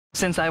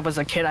Since I was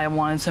a kid, I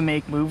wanted to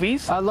make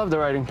movies. I love the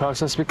writing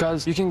process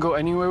because you can go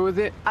anywhere with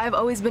it. I've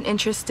always been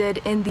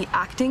interested in the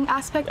acting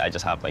aspect. I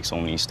just have like so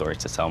many stories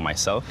to tell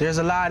myself. There's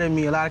a lot in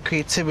me, a lot of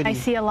creativity. I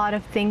see a lot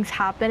of things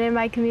happen in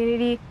my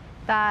community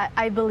that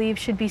I believe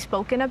should be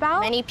spoken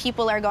about. Many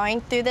people are going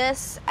through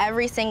this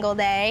every single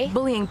day.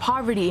 Bullying,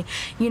 poverty,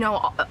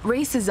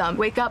 racism.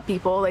 Wake up,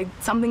 people, like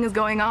something is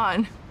going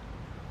on.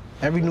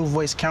 Every new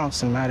voice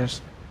counts and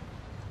matters.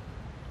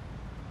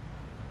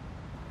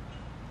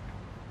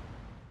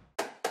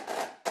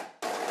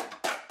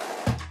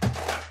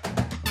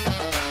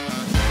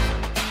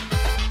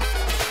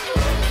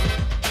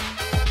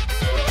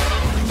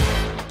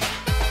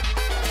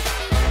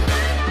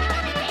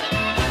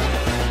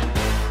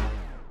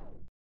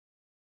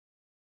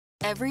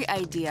 Every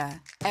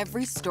idea,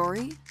 every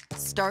story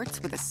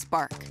starts with a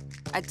spark,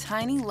 a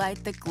tiny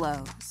light that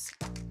glows.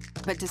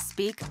 But to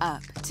speak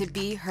up, to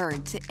be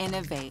heard, to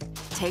innovate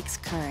takes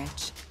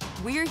courage.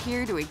 We're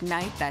here to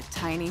ignite that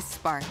tiny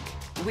spark.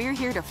 We're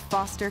here to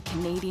foster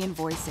Canadian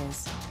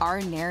voices,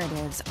 our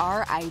narratives,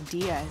 our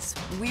ideas.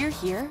 We're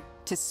here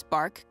to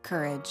spark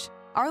courage.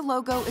 Our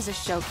logo is a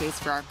showcase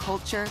for our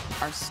culture,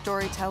 our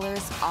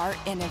storytellers, our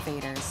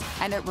innovators,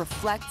 and it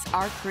reflects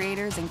our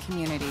creators and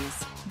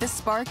communities. The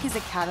Spark is a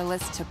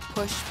catalyst to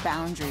push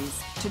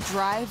boundaries, to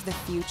drive the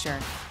future,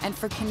 and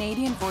for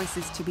Canadian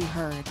voices to be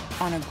heard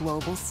on a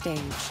global stage.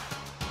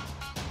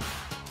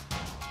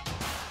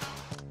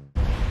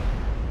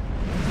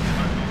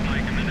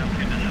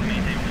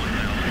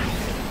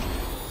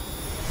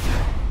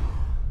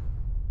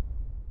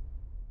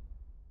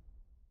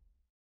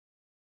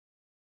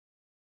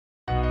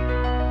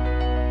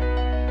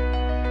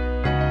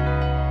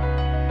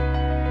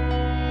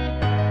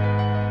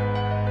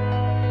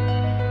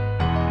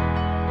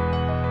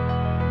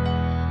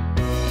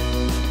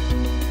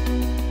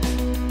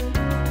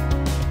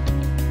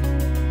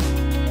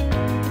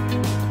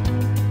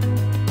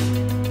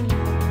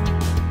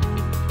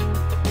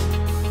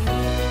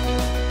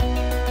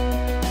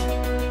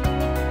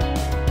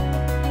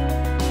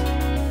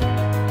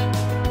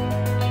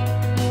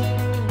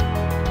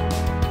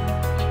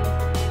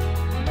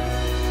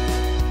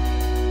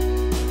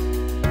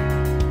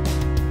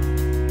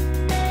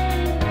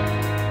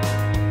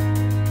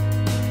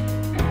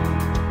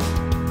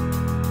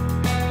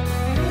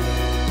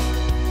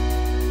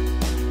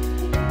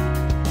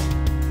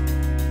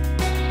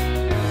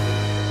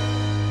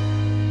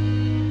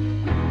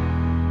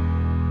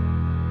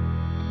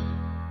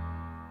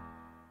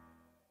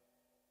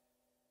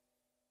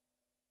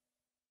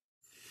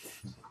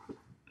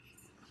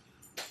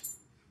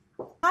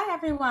 Hi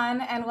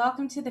everyone, and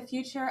welcome to the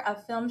Future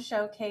of Film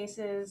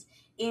Showcases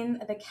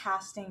in the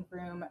Casting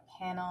Room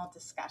panel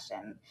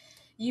discussion.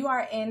 You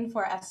are in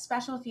for a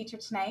special feature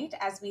tonight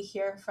as we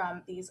hear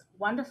from these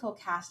wonderful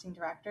casting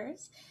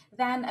directors.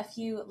 Then a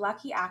few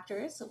lucky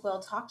actors will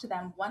talk to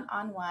them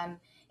one-on-one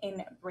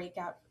in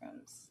breakout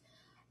rooms.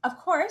 Of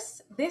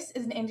course, this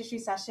is an industry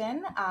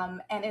session,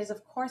 and it is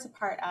of course a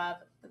part of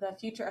the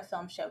Future of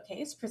Film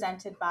Showcase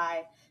presented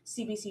by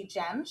CBC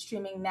Gem,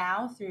 streaming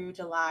now through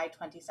July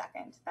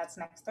 22nd. That's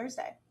next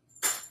Thursday.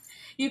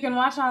 You can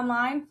watch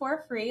online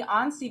for free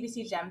on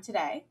CBC Gem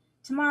today,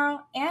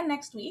 tomorrow, and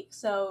next week,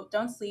 so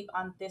don't sleep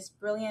on this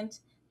brilliant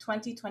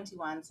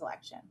 2021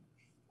 selection.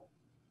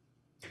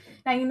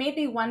 Now, you may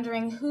be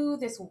wondering who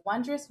this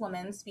wondrous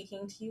woman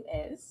speaking to you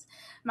is.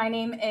 My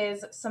name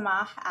is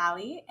Samah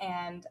Ali,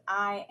 and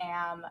I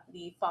am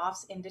the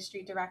FOFs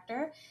Industry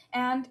Director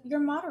and your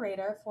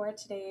moderator for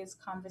today's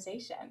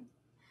conversation.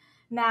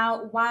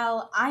 Now,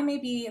 while I may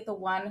be the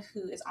one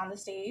who is on the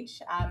stage,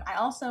 I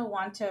also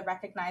want to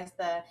recognize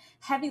the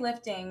heavy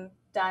lifting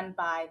done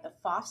by the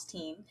FOFs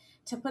team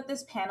to put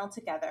this panel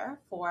together,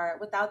 for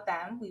without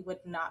them, we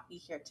would not be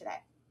here today.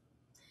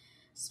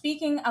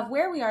 Speaking of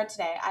where we are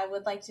today, I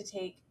would like to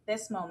take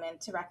this moment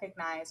to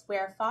recognize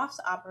where FOFs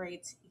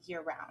operates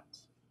year-round.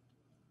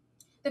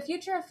 The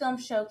Future of Film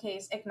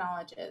Showcase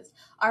acknowledges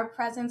our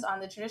presence on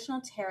the traditional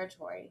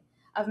territory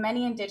of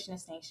many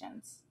Indigenous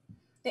nations.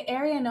 The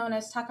area known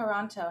as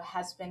Takaranto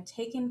has been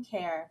taken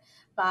care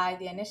by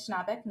the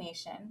Anishinaabeg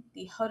Nation,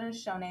 the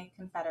Haudenosaunee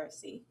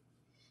Confederacy,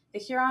 the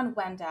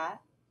Huron-Wendat,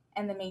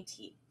 and the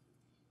Métis.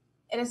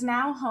 It is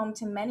now home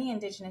to many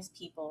Indigenous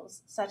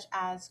peoples, such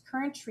as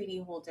current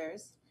treaty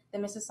holders, the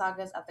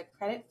Mississaugas of the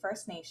Credit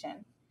First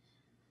Nation,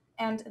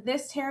 and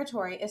this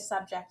territory is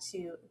subject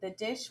to the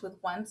Dish with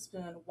One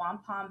Spoon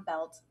Wampum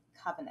Belt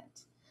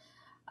Covenant,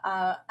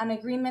 an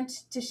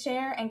agreement to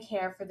share and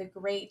care for the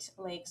Great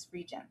Lakes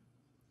region.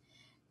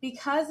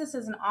 Because this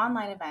is an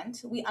online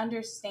event, we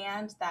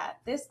understand that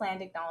this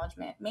land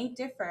acknowledgement may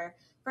differ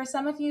for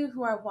some of you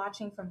who are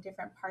watching from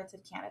different parts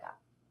of Canada.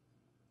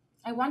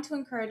 I want to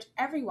encourage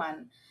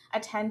everyone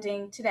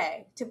attending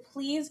today to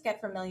please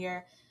get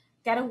familiar,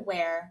 get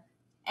aware,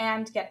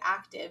 and get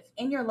active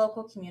in your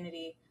local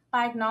community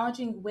by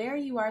acknowledging where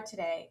you are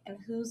today and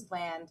whose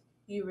land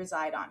you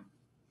reside on.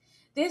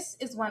 This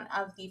is one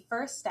of the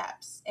first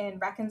steps in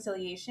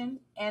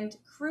reconciliation and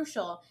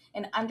crucial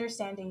in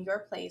understanding your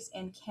place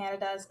in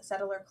Canada's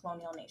settler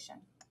colonial nation.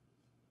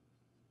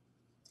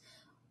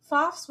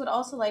 FOFs would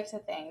also like to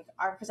thank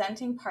our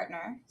presenting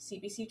partner,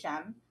 CBC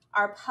Gem,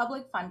 our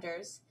public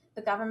funders,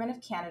 the Government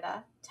of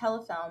Canada,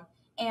 Telefilm,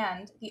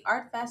 and the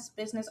ArtFest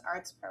Business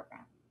Arts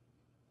Program.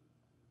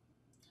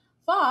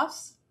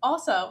 FOFs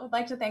also would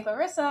like to thank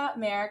Larissa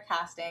Mayer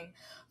Casting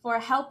for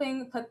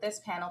helping put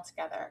this panel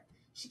together.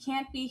 She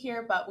can't be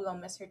here, but we will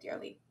miss her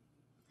dearly.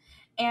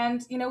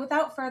 And,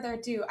 without further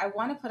ado, I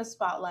want to put a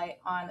spotlight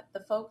on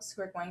the folks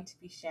who are going to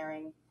be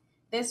sharing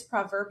this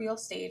proverbial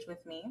stage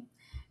with me: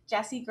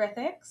 Jesse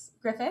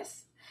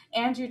Griffiths,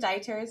 Andrew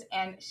Deiters,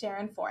 and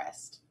Sharon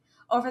Forrest.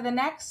 Over the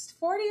next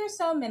 40 or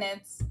so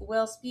minutes,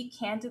 we'll speak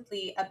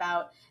candidly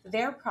about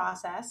their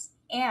process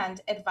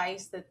and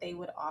advice that they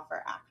would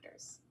offer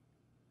actors.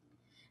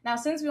 Now,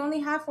 since we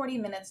only have 40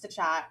 minutes to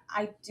chat,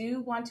 I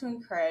do want to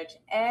encourage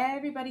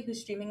everybody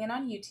who's streaming in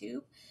on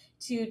YouTube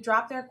to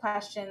drop their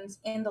questions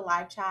in the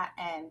live chat,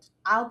 and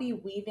I'll be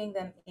weaving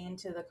them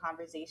into the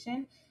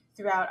conversation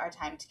throughout our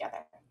time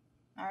together.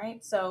 All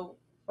right, so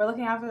we're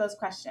looking out for those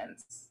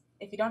questions.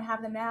 If you don't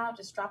have them now,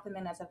 just drop them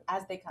in as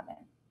they come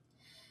in.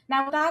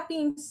 Now, with that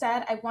being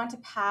said, I want to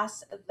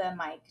pass the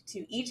mic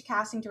to each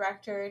casting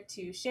director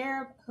to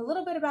share a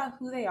little bit about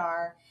who they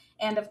are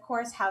and, of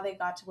course, how they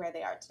got to where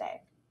they are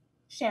today.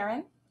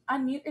 Sharon,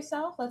 unmute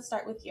yourself. Let's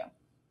start with you.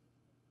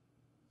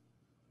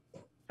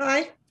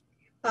 Hi.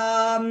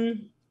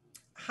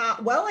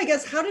 Well, I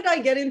guess, how did I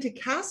get into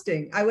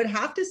casting? I would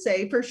have to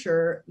say for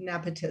sure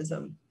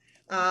nepotism.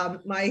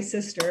 My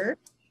sister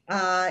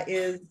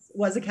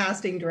was a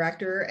casting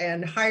director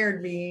and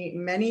hired me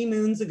many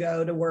moons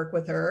ago to work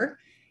with her.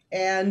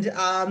 And,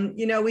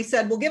 we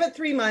said, we'll give it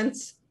 3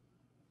 months.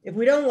 If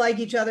we don't like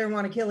each other and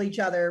want to kill each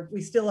other,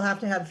 we still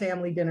have to have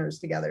family dinners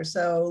together.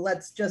 So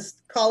let's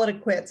just call it a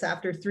quits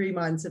after 3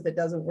 months if it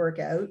doesn't work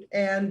out.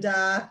 And,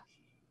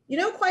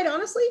 quite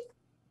honestly,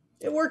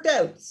 it worked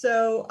out.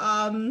 So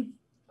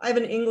I have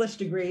an English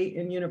degree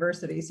in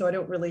university, so I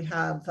don't really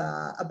have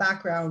a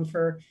background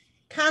for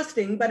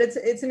casting, but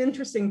it's an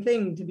interesting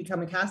thing to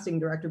become a casting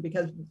director,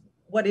 because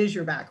what is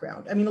your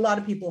background? I mean, a lot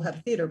of people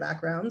have theater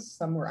backgrounds.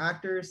 Some were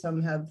actors,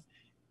 some have,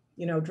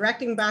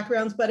 directing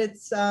backgrounds, but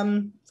it's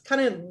kind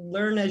of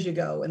learn as you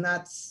go. And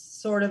that's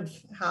sort of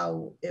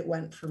how it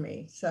went for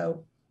me.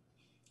 So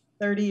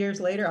 30 years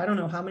later, I don't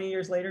know how many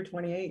years later,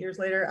 28 years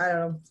later, I don't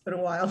know, it's been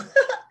a while.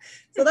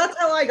 So that's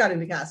how I got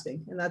into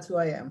casting, and that's who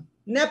I am.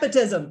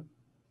 Nepotism.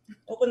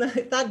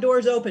 That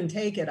door's open,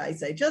 take it, I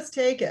say, just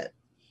take it.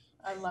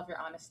 I love your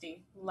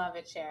honesty. Love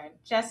it, Sharon.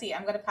 Jesse,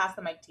 I'm going to pass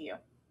the mic to you.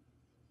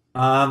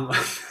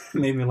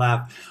 Made me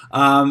laugh.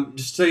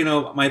 Just so you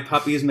know, my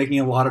puppy is making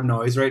a lot of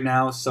noise right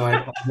now, so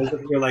I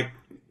hear like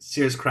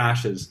serious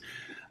crashes.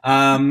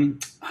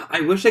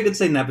 I wish I could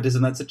say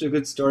nepotism. That's such a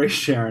good story,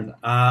 Sharon.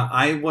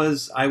 I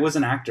was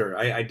an actor.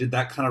 I did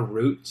that kind of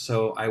route.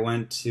 So I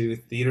went to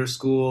theater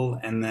school,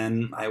 and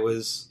then I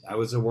was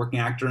a working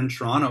actor in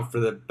Toronto for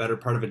the better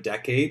part of a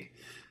decade.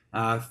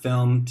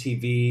 Film,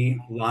 TV,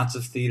 lots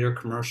of theater,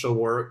 commercial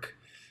work.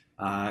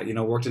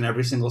 Worked in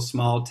every single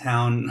small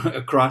town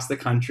across the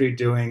country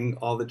doing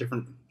all the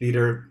different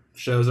theater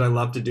shows that I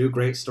love to do.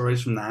 Great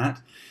stories from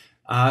that.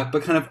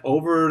 But kind of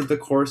over the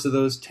course of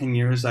those 10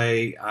 years,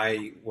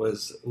 I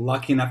was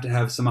lucky enough to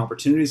have some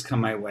opportunities come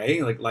my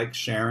way, like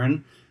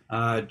Sharon,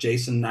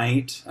 Jason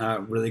Knight,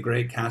 really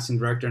great casting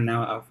director,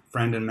 now a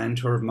friend and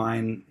mentor of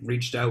mine,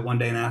 reached out one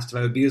day and asked if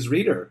I would be his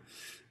reader.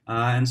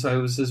 And so I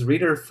was his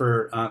reader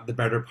for the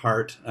better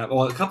part, a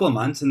couple of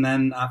months, and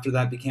then after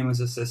that became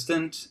his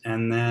assistant,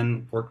 and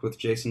then worked with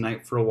Jason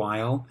Knight for a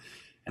while,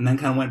 and then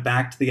kind of went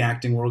back to the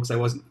acting world because I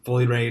wasn't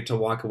fully ready to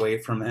walk away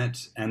from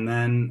it. And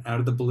then out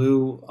of the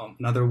blue,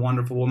 another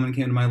wonderful woman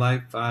came to my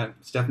life,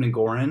 Stephanie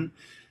Gorin,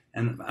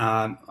 and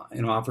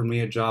offered me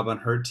a job on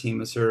her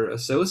team as her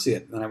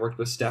associate. And I worked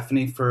with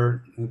Stephanie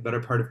for the better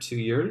part of 2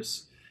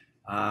 years.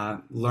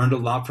 Learned a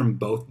lot from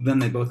both of them.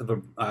 They both have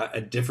a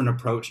different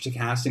approach to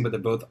casting, but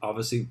they're both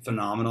obviously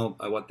phenomenal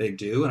at what they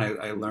do, and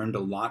I learned a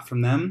lot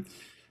from them.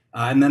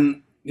 And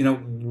then,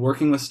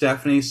 working with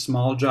Stephanie,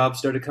 small jobs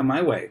started to come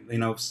my way,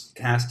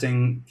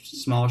 casting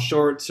small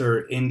shorts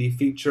or indie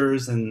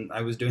features, and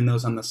I was doing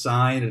those on the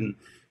side, and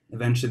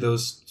eventually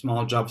those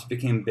small jobs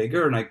became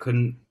bigger, and I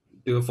couldn't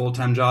do a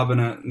full-time job in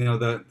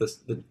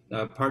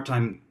the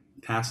part-time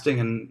casting,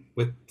 and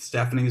with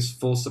Stephanie's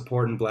full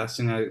support and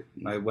blessing,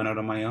 I went out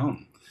on my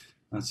own.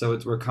 And so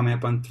we're coming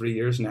up on 3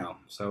 years now.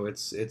 So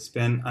it's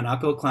been an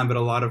uphill climb, but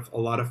a lot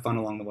of fun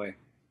along the way.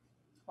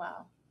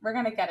 Wow, we're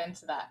gonna get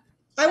into that.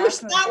 I wish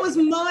that was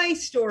my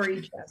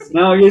story, Jesse.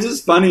 No, yours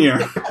is funnier.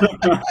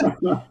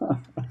 Well,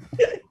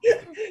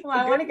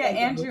 I want to get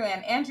Andrew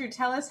in. Andrew,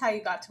 tell us how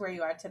you got to where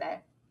you are today.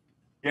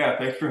 Yeah,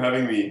 thanks for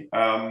having me.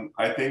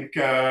 I think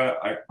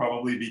I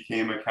probably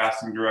became a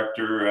casting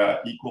director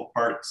equal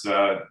parts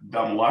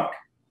dumb luck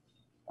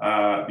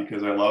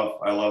because I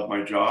love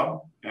my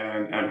job,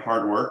 and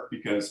hard work,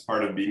 because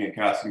part of being a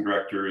casting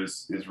director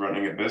is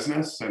running a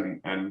business,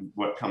 and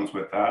what comes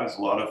with that is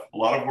a lot of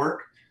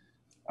work.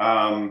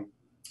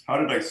 How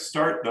did I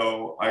start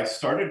though? I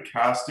started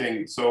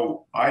casting,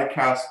 so I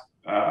cast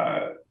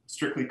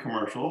strictly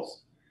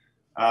commercials.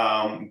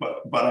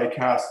 But I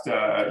cast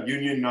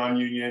union,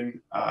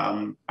 non-union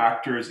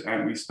actors,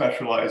 and we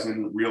specialize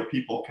in real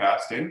people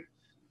casting.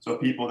 So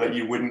people that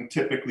you wouldn't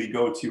typically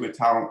go to a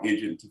talent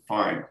agent to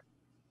find.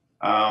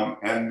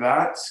 And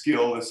that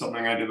skill is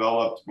something I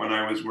developed when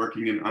I was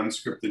working in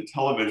unscripted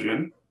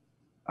television,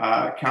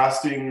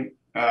 casting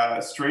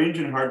strange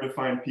and hard to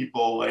find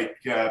people, like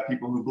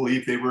people who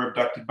believe they were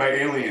abducted by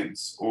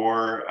aliens,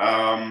 or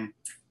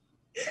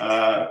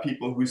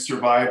people who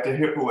survived a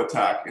hippo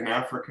attack in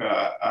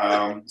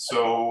Africa.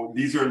 So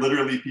these are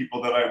literally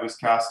people that I was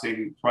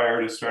casting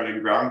prior to starting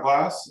Ground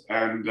Glass.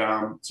 And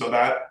so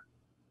that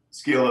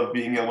skill of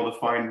being able to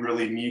find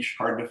really niche,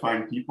 hard to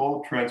find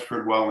people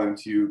transferred well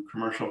into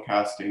commercial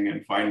casting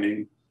and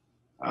finding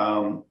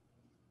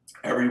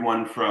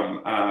everyone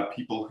from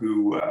people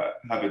who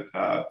have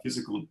a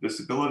physical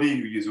disability,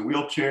 who use a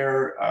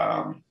wheelchair,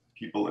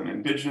 people in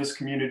Indigenous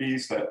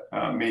communities that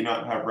may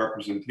not have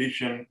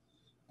representation,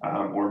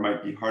 or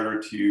might be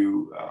harder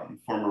to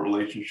form a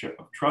relationship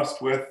of trust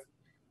with,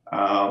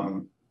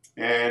 and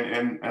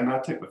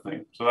that type of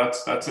thing. So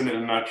that's in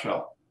a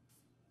nutshell.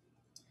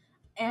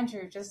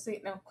 Andrew, just a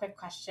quick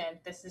question.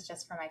 This is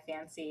just for my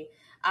fancy.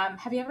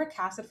 Have you ever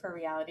casted for a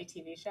reality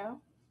TV show?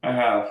 I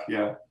have,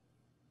 yeah.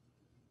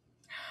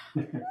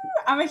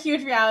 I'm a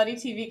huge reality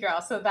TV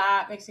girl, so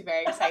that makes me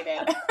very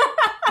excited.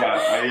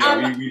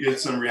 We did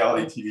some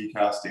reality TV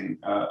casting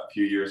a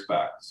few years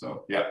back,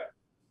 so yeah.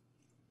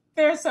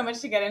 There's so much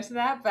to get into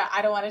that, but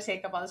I don't want to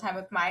take up all the time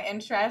with my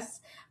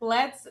interests.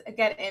 Let's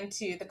get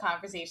into the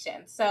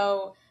conversation.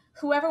 So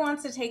whoever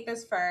wants to take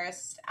this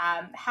first,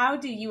 how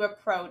do you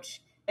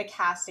approach the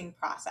casting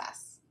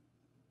process?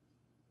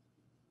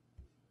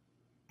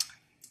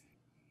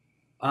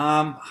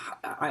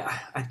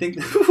 I think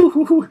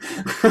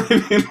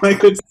I mean,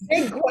 like, it's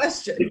big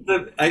question.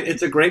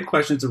 It's a great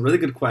question. It's a really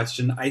good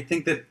question. I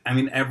think that, I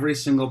mean, every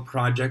single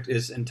project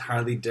is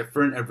entirely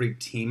different. Every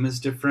team is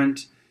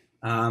different.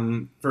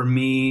 For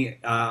me,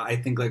 I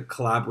think like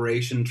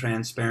collaboration,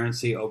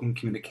 transparency, open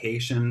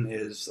communication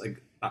is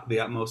like the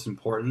utmost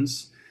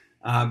importance.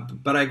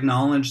 But I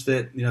acknowledge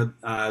that, you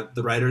know,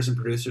 the writers and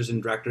producers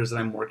and directors that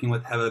I'm working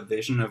with have a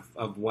vision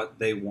of what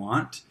they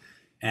want.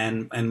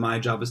 And my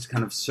job is to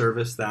kind of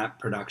service that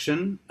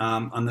production.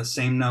 On the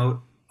same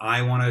note,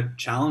 I want to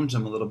challenge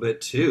them a little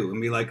bit too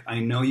and be like, I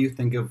know you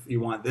think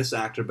you want this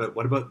actor, but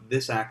what about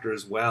this actor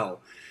as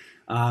well?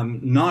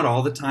 Not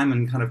all the time,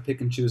 and kind of pick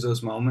and choose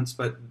those moments,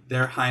 but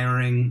they're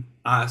hiring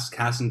us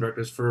casting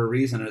directors for a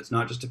reason. And it's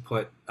not just to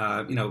put,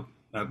 you know,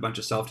 a bunch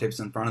of self-tapes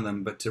in front of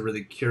them, but to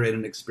really curate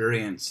an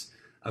experience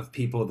of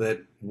people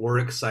that we're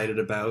excited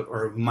about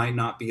or who might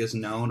not be as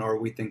known or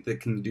we think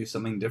that can do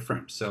something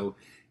different. So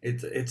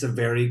it's a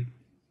very,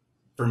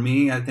 for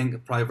me, I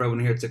think probably for everyone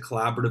here, it's a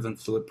collaborative and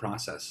fluid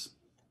process.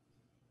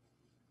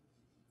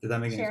 Did that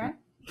make any sense?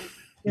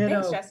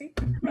 Thanks, Jesse.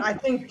 I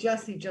think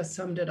Jesse just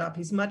summed it up.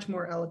 He's much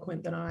more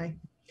eloquent than I.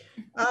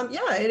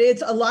 Yeah,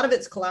 it's a lot of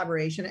it's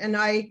collaboration, and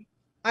I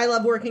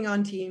love working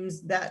on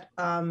teams that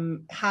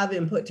have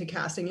input to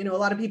casting. You know, a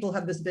lot of people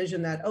have this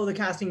vision that, oh, the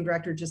casting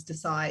director just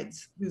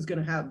decides who's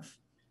going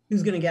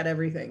to get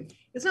everything.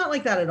 It's not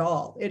like that at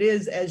all. It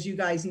is, as you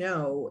guys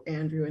know,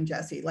 Andrew and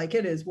Jesse, like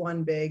it is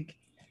one big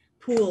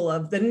pool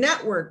of the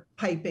network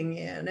piping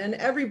in and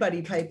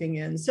everybody piping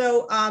in.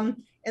 So,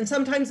 and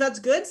sometimes that's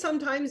good.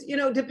 Sometimes, you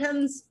know,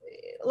 depends,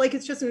 like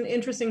it's just an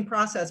interesting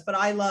process, but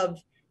I love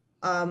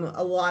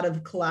a lot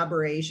of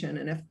collaboration.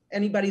 And if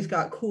anybody's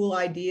got cool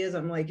ideas,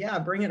 I'm like, yeah,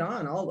 bring it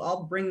on.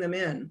 I'll bring them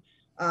in.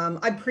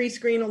 I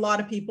pre-screen a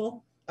lot of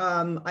people.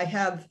 I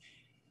have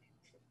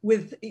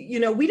with,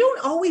 you know, we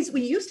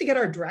used to get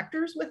our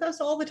directors with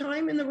us all the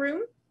time in the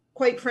room,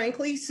 quite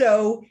frankly.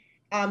 So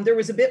there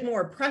was a bit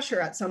more pressure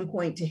at some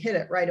point to hit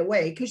it right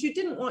away because you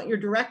didn't want your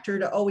director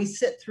to always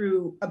sit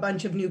through a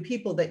bunch of new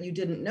people that you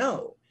didn't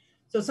know.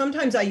 So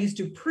sometimes I used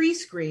to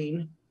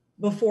pre-screen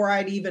before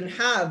I'd even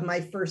have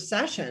my first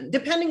session,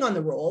 depending on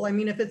the role. I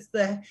mean, if it's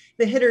the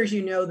hitters,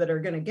 you know, that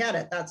are going to get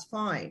it, that's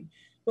fine.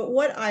 But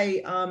what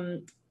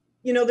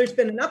you know, there's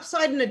been an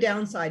upside and a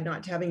downside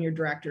not having your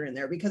director in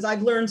there because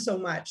I've learned so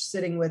much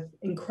sitting with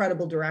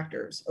incredible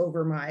directors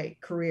over my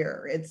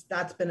career.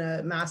 That's been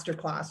a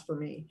masterclass for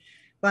me.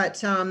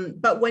 But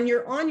when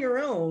you're on your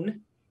own,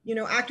 you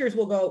know, actors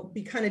will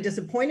be kind of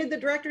disappointed the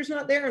director's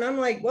not there. And I'm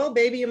like, well,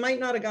 baby, you might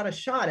not have got a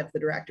shot if the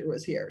director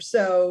was here.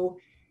 So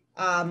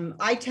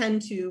I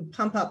tend to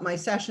pump up my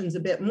sessions a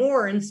bit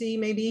more and see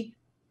maybe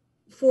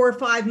 4 or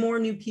 5 more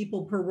new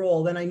people per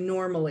role than I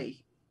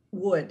normally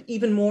would,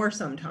 even more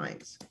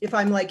sometimes. If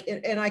I'm like,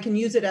 and I can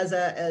use it as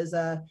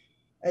a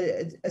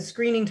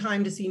screening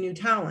time to see new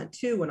talent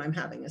too when I'm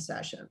having a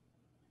session.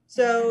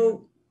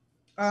 So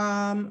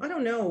I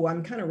don't know,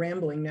 I'm kind of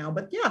rambling now,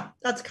 but yeah,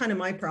 that's kind of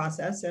my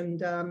process.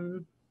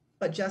 And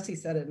but Jesse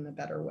said it in a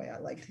better way. I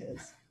liked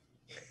his.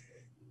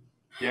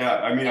 Yeah,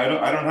 I mean, I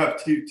don't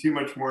have too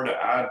much more to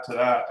add to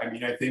that. I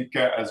mean, I think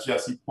as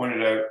Jesse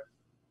pointed out,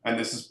 and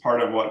this is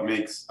part of what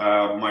makes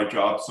my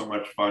job so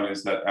much fun,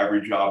 is that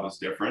every job is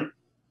different.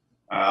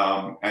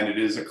 And it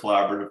is a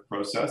collaborative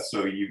process.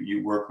 So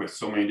you work with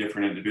so many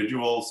different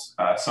individuals,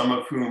 some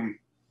of whom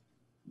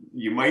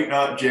you might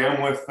not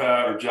jam with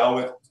or gel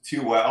with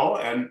too well.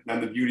 And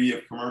the beauty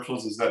of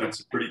commercials is that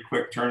it's a pretty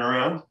quick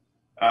turnaround.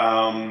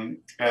 And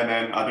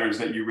then others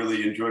that you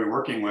really enjoy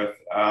working with.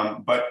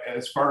 But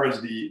as far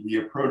as the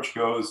approach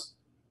goes,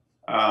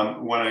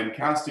 when I'm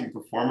casting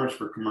performers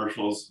for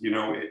commercials, you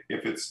know,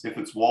 if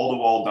it's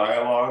wall-to-wall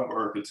dialogue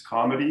or if it's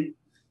comedy,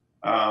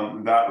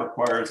 that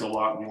requires a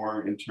lot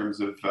more in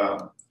terms of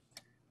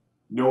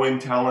knowing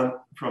talent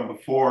from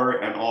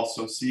before and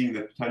also seeing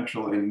the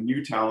potential in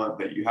new talent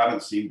that you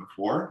haven't seen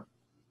before.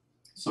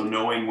 So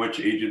knowing which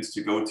agents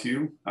to go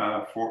to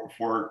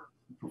for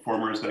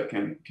performers that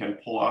can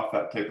pull off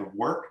that type of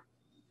work.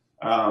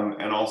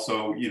 And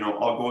also, you know,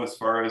 I'll go as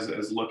far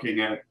as looking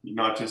at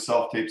not just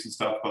self-tapes and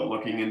stuff, but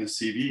looking into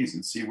CVs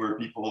and see where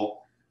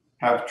people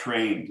have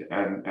trained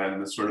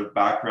and the sort of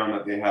background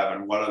that they have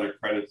and what other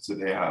credits do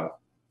they have,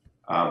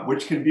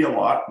 which can be a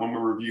lot when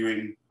we're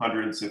reviewing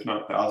hundreds, if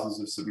not thousands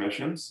of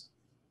submissions.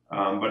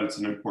 But it's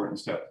an important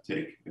step to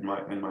take, in my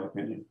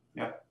opinion.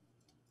 Yeah.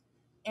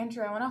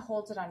 Andrew, I want to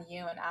hold it on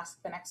you and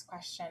ask the next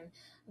question.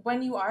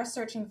 When you are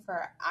searching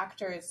for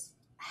actors,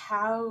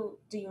 how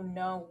do you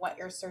know what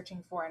you're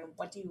searching for and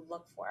what do you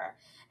look for?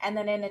 And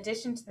then in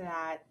addition to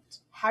that,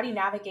 how do you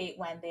navigate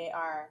when they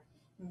are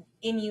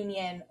in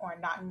union or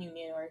not in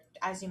union, or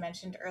as you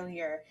mentioned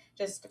earlier,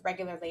 just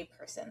regular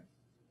layperson?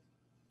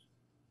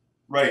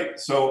 Right.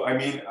 So, I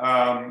mean,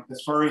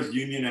 as far as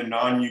union and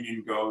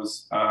non-union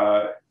goes,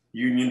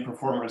 union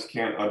performers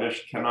cannot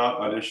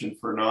audition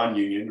for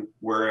non-union,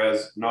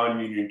 whereas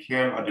non-union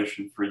can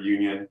audition for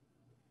union.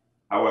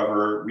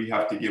 However, we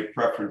have to give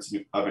preference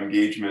of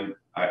engagement.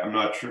 I'm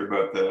not sure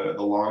about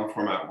the long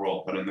format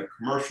world, but in the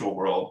commercial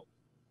world,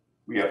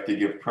 we have to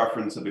give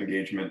preference of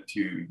engagement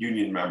to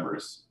union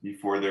members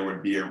before there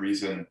would be a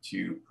reason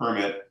to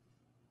permit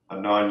a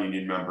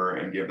non-union member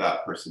and give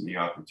that person the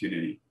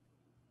opportunity.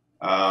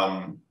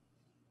 What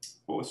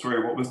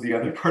was the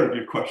other part of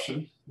your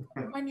question?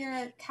 When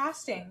you're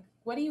casting,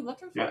 what are you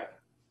looking for? Yeah.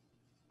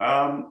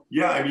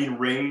 I mean,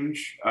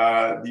 range,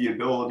 the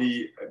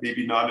ability,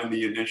 maybe not in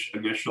the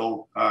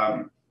initial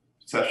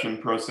session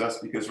process,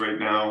 because right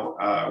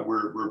now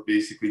we're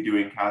basically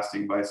doing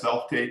casting by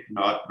self-tape,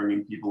 not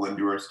bringing people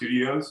into our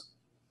studios.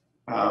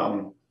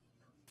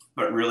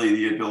 But really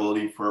the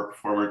ability for a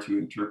performer to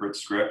interpret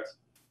script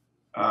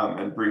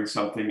and bring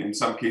something, in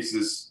some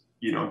cases,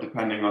 you know,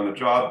 depending on the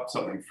job,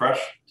 something fresh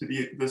to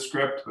the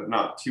script, but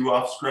not too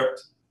off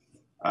script.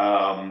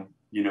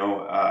 You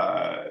know,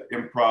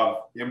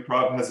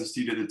 improv has a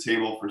seat at the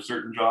table for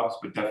certain jobs,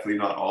 but definitely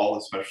not all,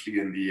 especially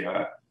in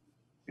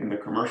the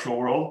commercial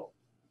world.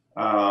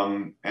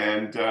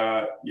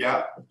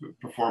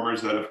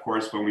 Performers that, of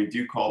course, when we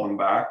do call them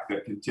back,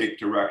 that can take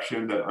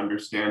direction, that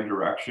understand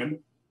direction,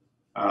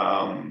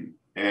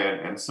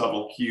 and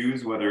subtle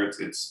cues, whether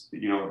it's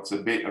you know, it's a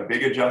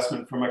big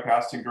adjustment from a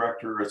casting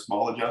director or a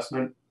small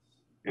adjustment.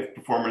 If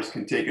performers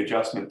can take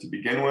adjustment to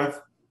begin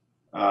with,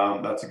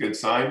 that's a good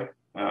sign.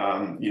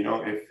 You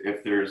know,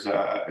 if there's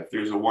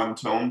a one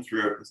tone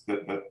throughout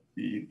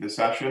the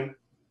session,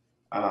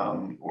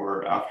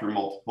 or after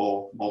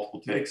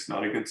multiple takes,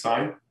 not a good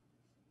sign.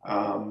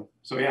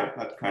 So yeah,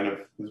 that kind of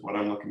is what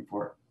I'm looking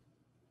for.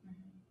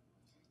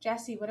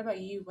 Jesse, what about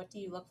you? What do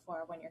you look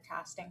for when you're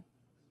casting?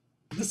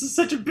 This is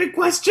such a big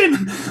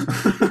question.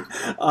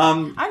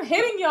 I'm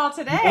hitting y'all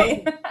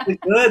today.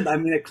 It's good. I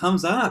mean, it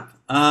comes up.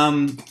 I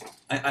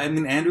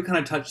mean, Andrew kind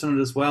of touched on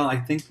it as well. I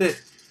think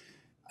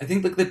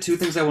like the two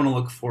things I want to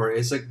look for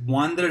is, like,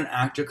 one, that an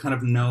actor kind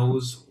of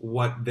knows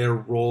what their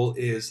role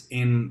is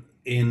in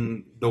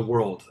the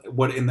world,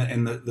 what in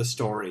the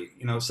story.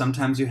 You know,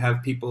 sometimes you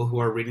have people who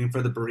are reading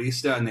for the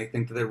barista and they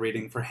think that they're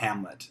reading for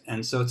Hamlet,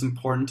 and so it's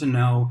important to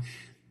know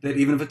that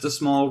even if it's a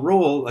small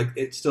role, like,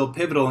 it's still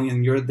pivotal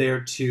and you're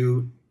there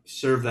to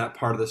serve that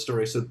part of the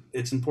story. So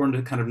it's important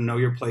to kind of know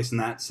your place in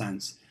that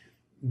sense.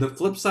 The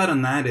flip side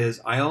on that is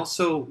I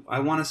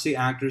want to see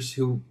actors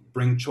who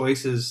bring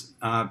choices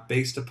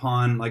based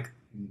upon, like,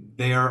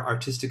 their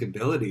artistic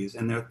abilities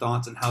and their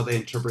thoughts and how they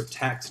interpret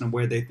text and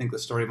where they think the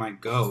story might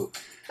go.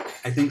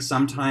 I think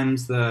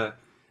sometimes the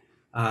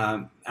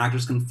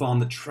actors can fall in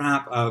the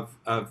trap of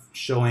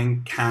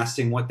showing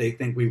casting what they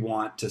think we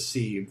want to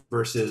see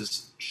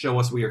versus show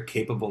us what we are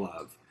capable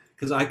of.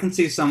 Because I can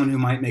see someone who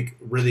might make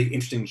really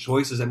interesting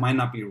choices that might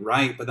not be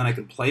right, but then I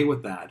can play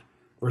with that,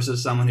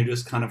 versus someone who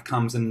just kind of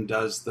comes in and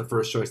does the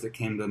first choice that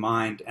came to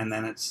mind, and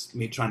then it's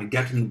me trying to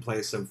get to the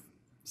place of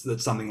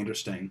that's something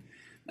interesting.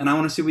 And I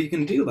want to see what you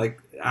can do. Like,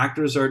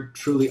 actors are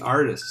truly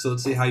artists, so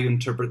let's see how you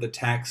interpret the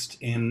text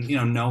in, you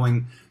know,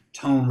 knowing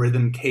tone,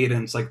 rhythm,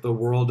 cadence, like the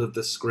world of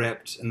the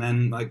script, and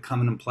then, like,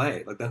 come in and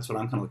play. Like, that's what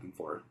I'm kind of looking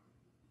for.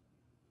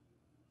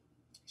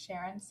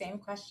 Sharon, same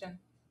question.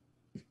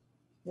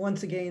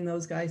 Once again,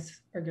 those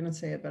guys are going to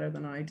say it better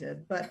than I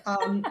did. But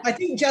I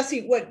think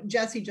what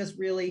Jesse just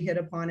really hit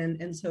upon,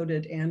 and so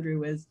did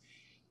Andrew, is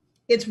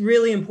it's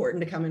really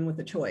important to come in with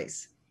a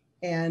choice.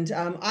 And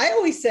I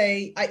always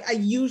say, I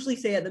usually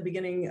say at the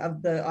beginning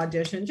of the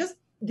audition, just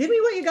give me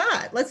what you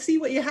got. Let's see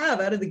what you have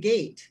out of the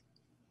gate.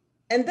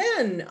 And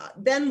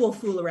then we'll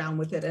fool around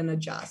with it and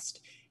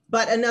adjust.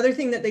 But another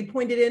thing that they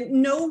pointed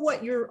in, know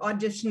what you're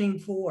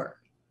auditioning for.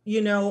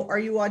 You know, are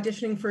you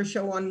auditioning for a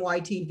show on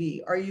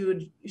YTV? Are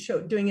you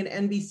doing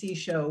an NBC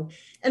show?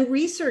 And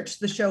research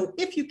the show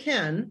if you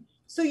can,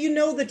 so you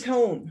know the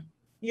tone.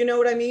 You know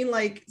what I mean?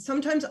 Like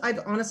sometimes I've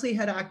honestly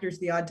had actors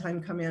the odd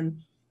time come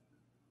in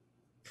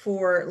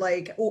for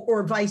like,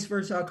 or vice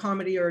versa, a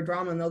comedy or a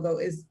drama, and they'll go,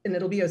 and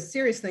it'll be a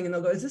serious thing, and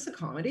they'll go, is this a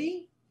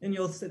comedy? And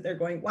you'll sit there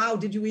going, wow,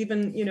 did you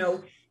even, you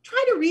know,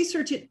 try to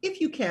research it if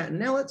you can.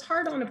 Now it's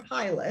hard on a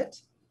pilot,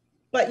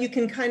 but you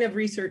can kind of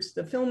research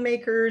the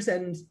filmmakers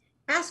and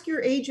ask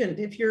your agent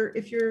if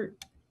you're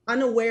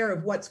unaware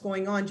of what's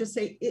going on, just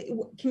say,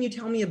 can you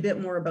tell me a bit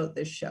more about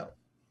this show?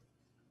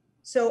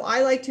 So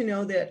I like to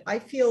know that I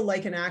feel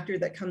like an actor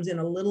that comes in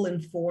a little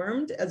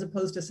informed, as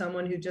opposed to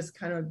someone who just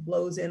kind of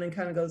blows in and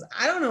kind of goes,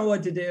 I don't know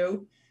what to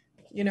do.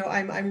 You know,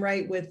 I'm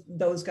right with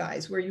those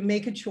guys where you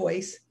make a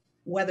choice,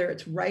 whether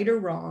it's right or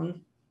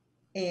wrong,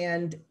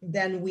 and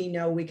then we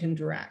know we can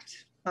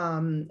direct.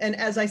 And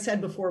as I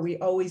said before, we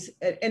always,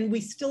 and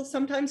we still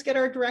sometimes get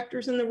our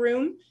directors in the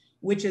room,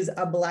 which is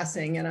a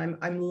blessing. And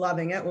I'm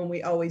loving it when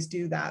we always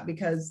do that,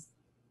 because,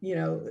 you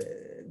know,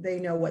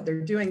 they know what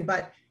they're doing.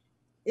 But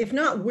if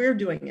not, we're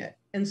doing it.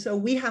 And so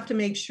we have to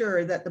make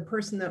sure that the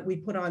person that we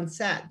put on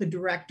set, the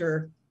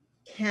director,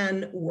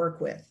 can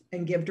work with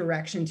and give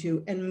direction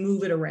to and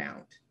move it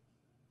around.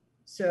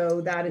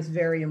 So that is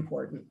very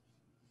important.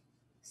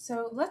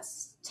 So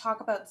let's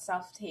talk about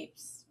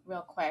self-tapes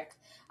real quick.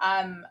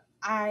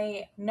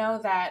 I know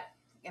that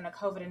in a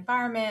COVID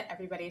environment,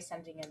 everybody's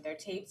sending in their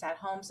tapes at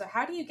home. So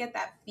how do you get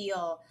that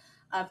feel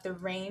of the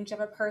range of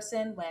a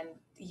person when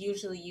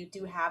usually you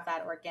do have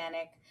that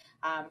organic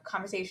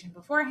conversation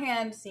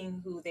beforehand,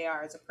 seeing who they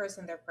are as a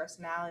person, their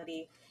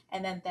personality,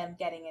 and then them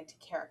getting into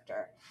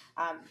character?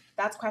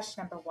 That's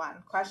question number one.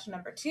 Question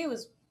number two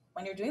is,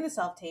 when you're doing the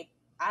self-tape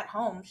at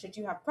home, should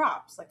you have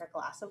props like a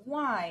glass of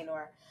wine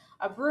or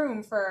a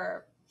broom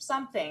for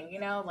something, you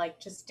know, like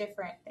just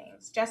different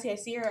things? Jesse, I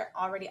see you're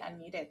already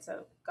unmuted,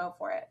 so go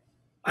for it.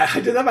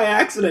 I did that by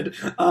accident.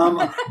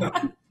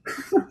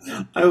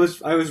 I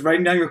was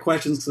writing down your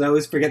questions because I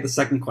always forget the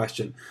second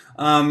question.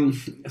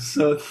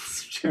 So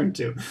Sharon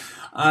too.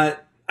 I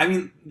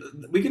mean,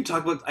 we can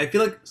talk about. I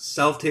feel like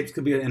self tapes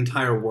could be an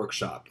entire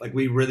workshop. Like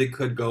we really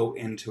could go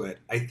into it.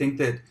 I think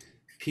that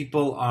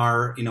people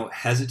are, you know,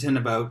 hesitant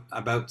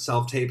about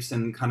self tapes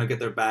and kind of get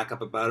their back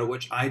up about it,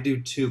 which I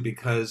do too,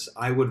 because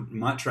I would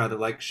much rather,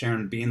 like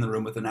Sharon, be in the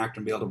room with an actor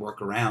and be able to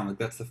work around. Like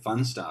that's the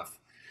fun stuff.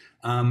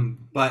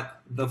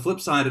 But the flip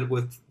side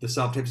with the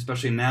self-tape,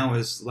 especially now,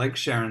 is like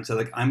Sharon said,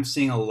 like I'm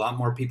seeing a lot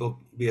more people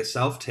via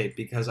self-tape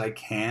because I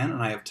can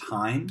and I have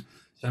time.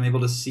 So I'm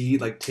able to see,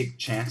 like, take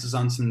chances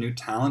on some new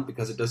talent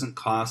because it doesn't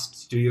cost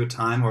studio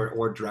time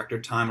or director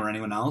time or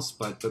anyone else,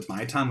 but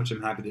my time, which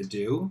I'm happy to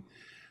do.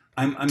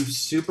 I'm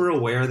super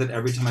aware that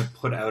every time I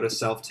put out a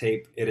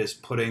self-tape, it is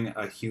putting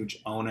a huge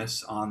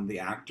onus on the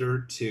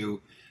actor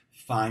to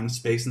find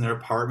space in their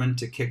apartment,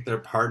 to kick their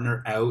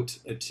partner out,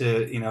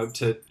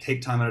 to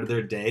take time out of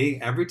their day.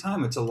 Every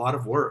time it's a lot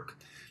of work,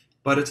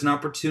 but it's an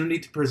opportunity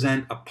to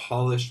present a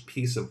polished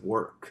piece of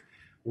work,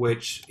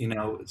 which, you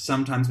know,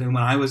 sometimes when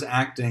I was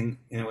acting,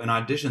 you know, in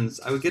auditions,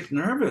 I would get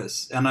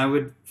nervous and I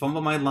would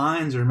fumble my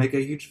lines or make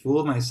a huge fool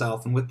of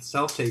myself. And with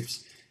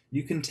self-tapes,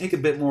 you can take a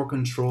bit more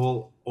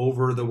control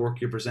over the work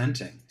you're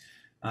presenting.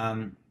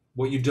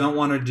 What you don't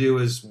want to do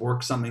is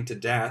work something to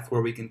death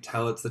where we can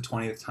tell it's the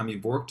 20th time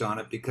you've worked on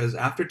it, because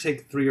after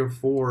take 3 or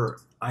 4,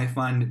 I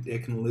find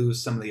it can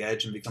lose some of the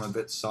edge and become a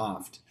bit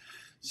soft.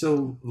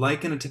 So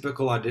like in a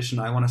typical audition,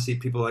 I want to see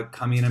people like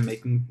coming in and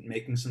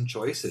making some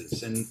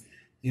choices. And,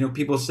 you know,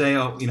 people say,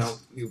 oh, you know,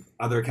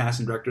 other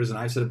casting directors, and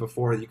I've said it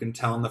before, you can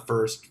tell in the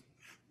first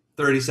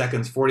 30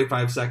 seconds,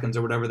 45 seconds,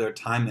 or whatever their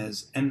time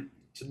is. And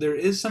there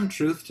is some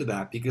truth to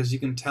that, because you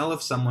can tell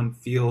if someone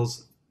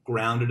feels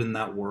grounded in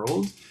that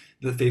world,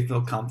 that they feel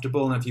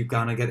comfortable, and if you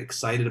kind of get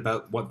excited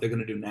about what they're going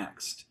to do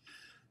next.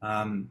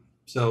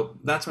 So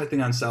that's my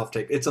thing on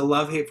self-tape. It's a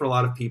love-hate for a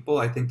lot of people.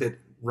 I think that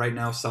right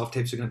now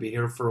self-tapes are going to be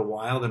here for a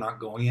while. They're not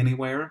going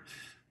anywhere.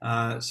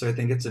 So I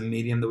think it's a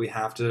medium that we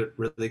have to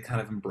really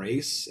kind of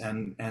embrace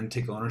and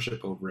take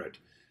ownership over it.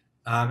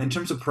 In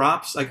terms of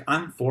props, like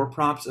I'm for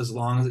props as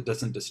long as it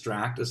doesn't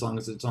distract, as long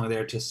as it's only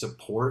there to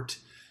support.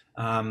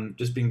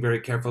 Just being very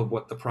careful of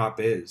what the prop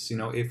is. You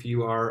know, if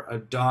you are a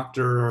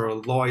doctor or a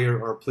lawyer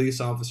or a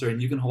police officer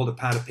and you can hold a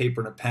pad of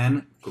paper and a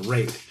pen,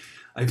 great.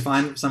 I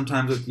find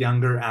sometimes with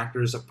younger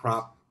actors, a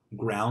prop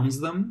grounds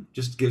them,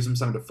 just gives them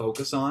something to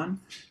focus on.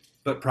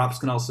 But props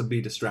can also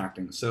be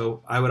distracting.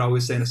 So I would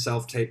always say in a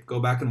self-tape, go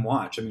back and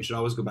watch. I mean, you should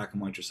always go back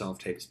and watch your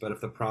self-tapes. But if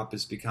the prop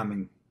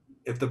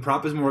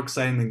is more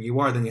exciting than you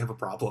are, then you have a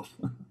problem.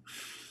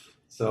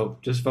 So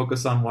just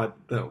focus on what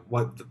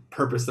the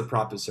purpose the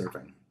prop is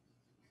serving.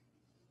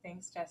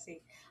 Thanks,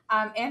 Jesse.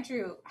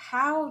 Andrew,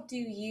 how do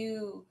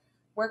you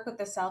work with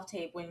the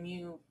self-tape when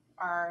you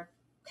are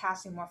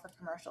casting more for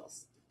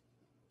commercials?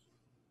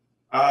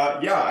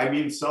 Yeah, I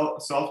mean,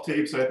 self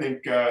tapes. I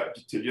think to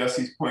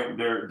Jesse's point,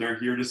 they're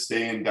here to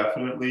stay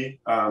indefinitely.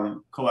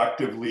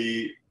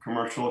 Collectively,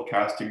 commercial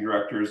casting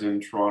directors in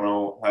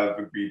Toronto have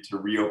agreed to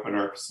reopen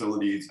our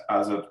facilities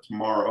as of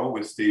tomorrow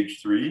with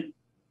stage 3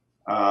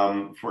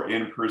 for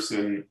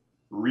in-person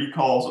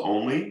recalls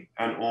only,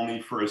 and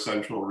only for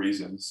essential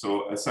reasons.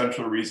 So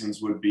essential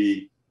reasons would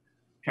be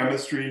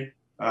chemistry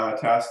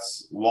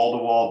tests,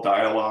 wall-to-wall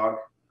dialogue.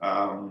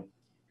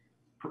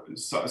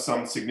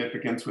 Some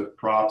significance with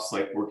props,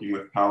 like working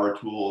with power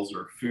tools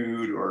or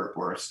food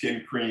or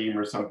skin cream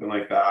or something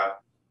like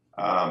that,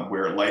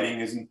 where lighting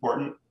is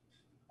important.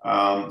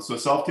 So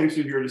self-tapes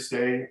are here to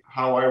stay.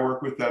 How I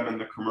work with them in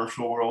the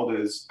commercial world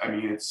is, I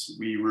mean,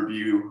 we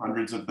review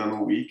hundreds of them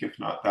a week, if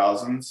not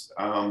thousands.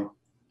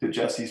 To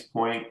Jesse's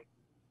point,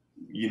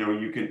 you know,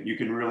 you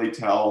can really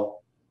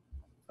tell,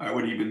 I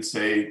would even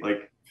say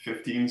like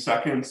 15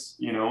 seconds,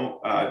 you know,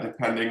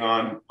 depending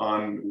on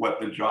what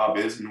the job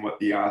is and what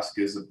the ask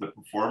is of the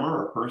performer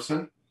or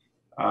person.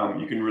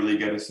 You can really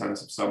get a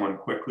sense of someone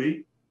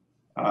quickly.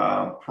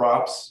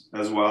 Props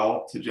as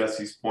well, to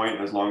Jesse's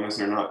point, as long as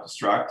they're not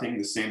distracting.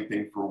 The same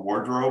thing for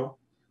wardrobe.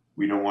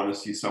 We don't want to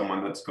see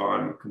someone that's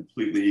gone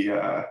completely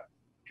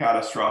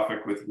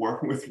catastrophic with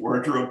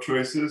wardrobe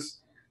choices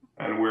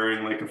and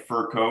wearing like a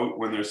fur coat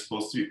when they're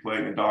supposed to be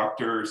playing a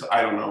doctor.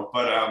 I don't know,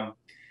 but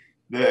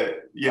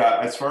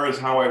as far as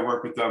how I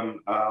work with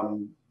them,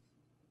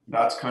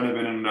 that's kind of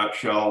in a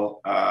nutshell.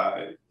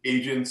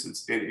 Agents,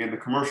 it's in the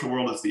commercial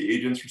world, it's the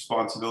agent's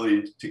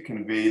responsibility to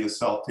convey the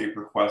self-tape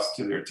request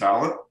to their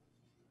talent.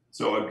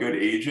 So a good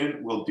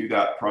agent will do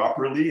that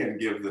properly and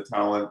give the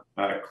talent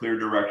clear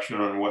direction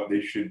on what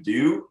they should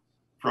do.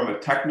 From a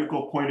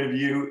technical point of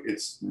view,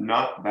 it's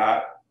not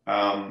that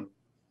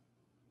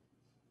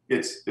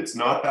it's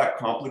not that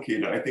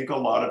complicated. I think a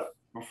lot of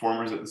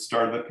performers at the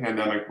start of the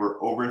pandemic were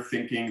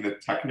overthinking the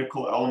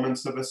technical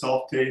elements of a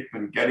self-tape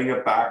and getting a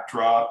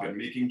backdrop and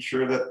making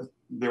sure that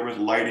there was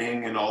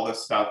lighting and all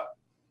this stuff.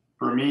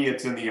 For me,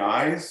 it's in the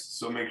eyes,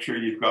 so make sure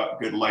you've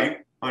got good light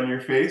on your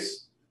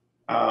face.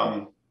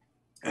 And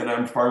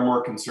I'm far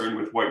more concerned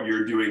with what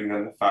you're doing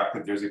than the fact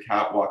that there's a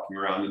cat walking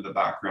around in the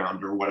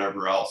background or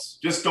whatever else.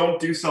 Just don't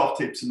do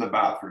self-tapes in the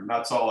bathroom.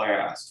 That's all I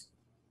ask.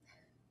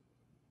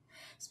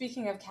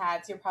 Speaking of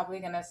cats, you're probably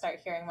going to start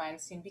hearing mine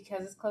soon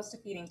because it's close to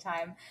feeding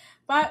time.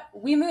 But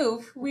we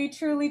move. We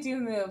truly do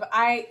move.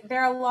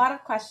 There are a lot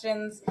of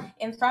questions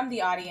in from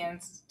the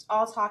audience,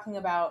 all talking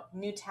about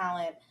new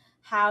talent,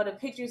 how to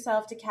pitch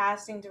yourself to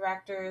casting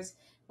directors,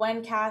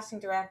 when casting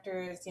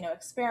directors,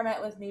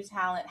 experiment with new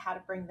talent, how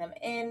to bring them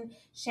in.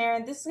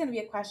 Sharon, this is going to be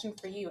a question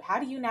for you. How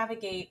do you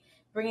navigate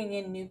bringing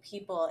in new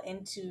people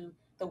into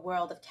the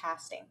world of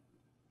casting?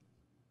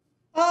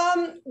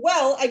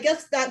 Well, I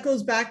guess that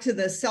goes back to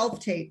the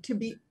self-tape. To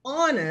be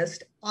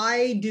honest,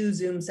 I do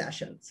Zoom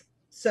sessions.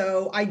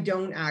 So I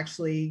don't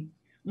actually,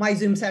 my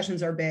Zoom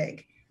sessions are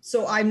big.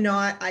 So I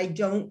may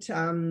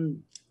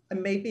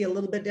be a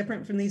little bit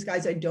different from these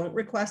guys. I don't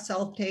request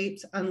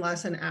self-tapes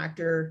unless an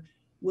actor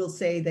will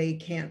say they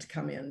can't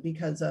come in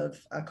because of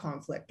a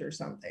conflict or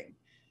something.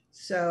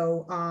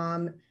 So,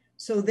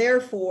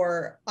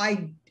 therefore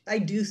I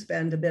do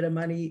spend a bit of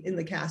money in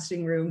the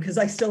casting room because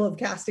I still have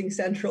Casting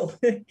Central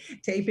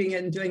taping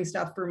and doing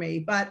stuff for me.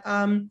 But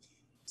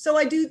so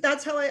I do,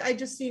 that's how I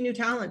just see new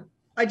talent.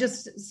 I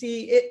just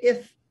see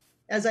if,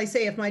 as I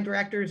say, if my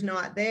director is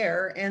not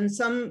there, and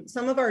some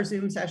of our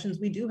Zoom sessions,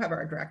 we do have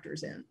our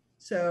directors in.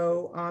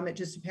 So it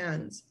just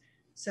depends.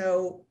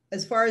 So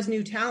as far as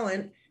new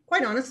talent,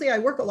 quite honestly, I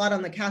work a lot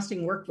on the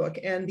casting workbook,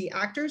 and the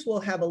actors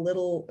will have a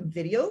little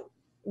video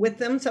with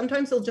them.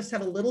 Sometimes they'll just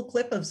have a little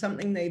clip of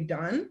something they've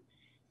done.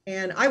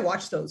 And I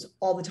watch those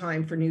all the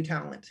time for new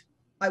talent.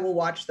 I will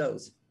watch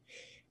those.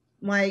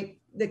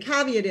 The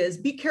caveat is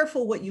be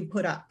careful what you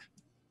put up.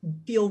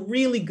 Feel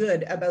really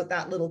good about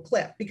that little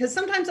clip, because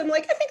sometimes I'm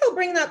like, I think I'll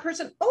bring that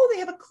person. Oh, they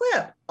have a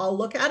clip. I'll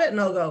look at it and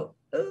I'll go,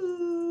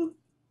 ooh,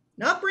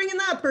 not bringing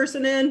that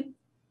person in.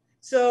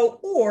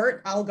 So,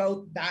 or I'll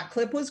go, that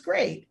clip was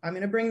great. I'm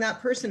going to bring that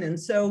person in.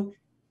 So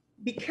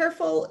be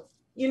careful.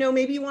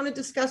 Maybe you want to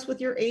discuss with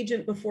your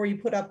agent before you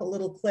put up a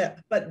little clip,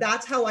 but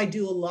that's how I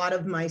do a lot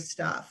of my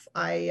stuff.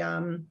 I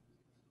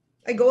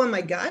go on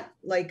my gut,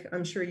 like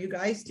I'm sure you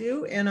guys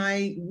do, and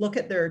I look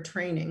at their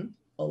training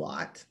a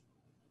lot.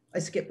 I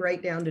skip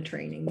right down to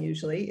training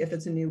usually if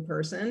it's a new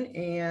person,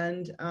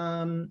 and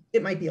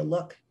it might be a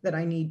look that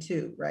I need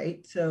too,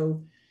 right?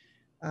 So,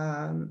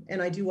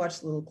 and I do watch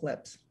the little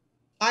clips.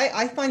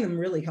 I find them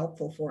really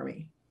helpful for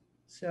me.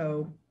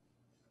 So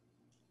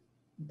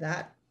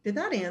did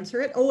that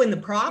answer it? Oh, and the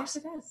props?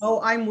 Yes, it is. Oh,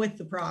 I'm with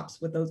the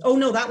props with those. Oh,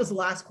 no, that was the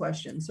last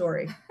question.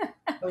 Sorry.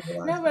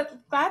 No,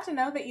 but glad to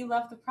know that you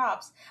love the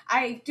props.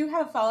 I do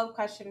have a follow-up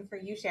question for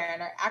you,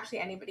 Sharon, or actually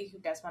anybody who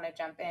does want to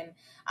jump in.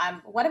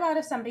 What about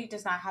if somebody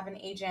does not have an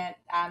agent?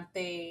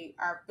 They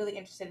are really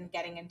interested in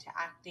getting into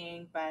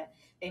acting, but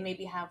they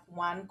maybe have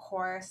one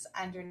course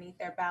underneath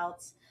their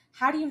belts.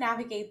 How do you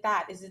navigate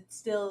that? Is it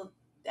still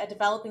a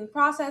developing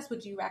process?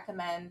 Would you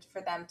recommend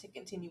for them to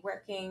continue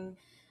working?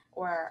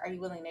 Or are you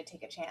willing to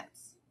take a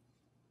chance?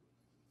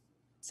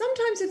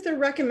 Sometimes if they're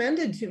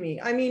recommended to me.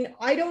 I mean,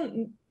 I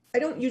don't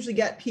usually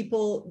get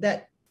people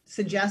that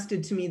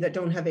suggested to me that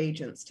don't have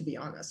agents, to be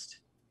honest,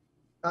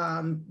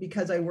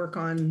 because I work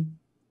on,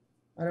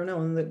 I don't know,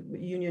 on the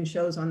union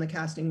shows on the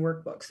casting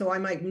workbook. So I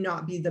might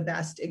not be the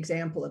best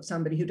example of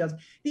somebody who does.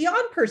 The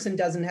odd person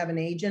doesn't have an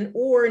agent,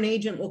 or an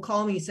agent will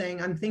call me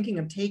saying, I'm thinking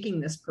of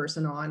taking this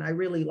person on. I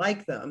really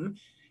like them.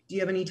 Do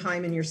you have any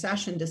time in your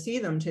session to see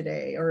them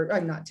today? Or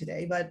not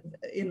today, but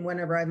in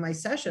whenever I have my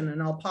session,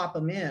 and I'll pop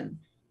them in,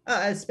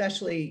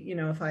 especially, you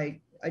know, if I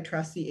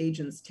trust the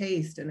agent's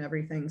taste and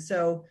everything.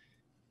 So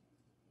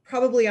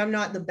probably I'm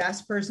not the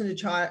best person to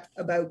chat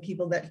about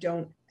people that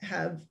don't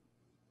have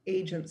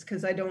agents,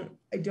 because I don't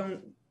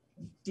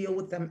deal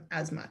with them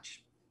as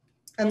much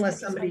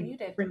unless somebody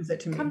brings it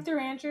to me. Come through,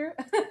 Andrew.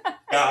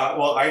 Yeah,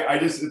 well, I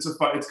just,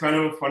 it's kind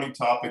of a funny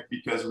topic,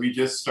 because we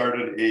just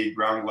started a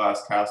Ground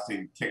Glass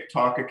Casting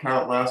TikTok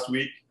account last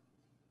week,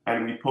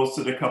 and we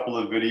posted a couple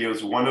of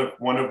videos, one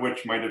of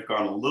which might have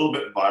gone a little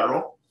bit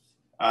viral.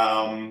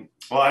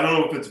 Well, I don't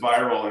know if it's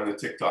viral in the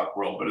TikTok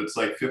world, but it's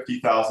like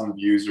 50,000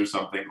 views or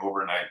something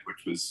overnight,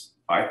 which was,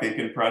 I think,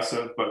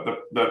 impressive. But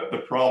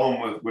the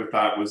problem with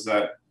that was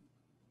that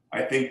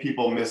I think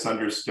people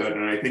misunderstood,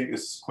 and I think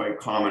this is quite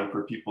common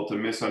for people to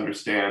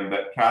misunderstand,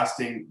 that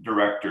casting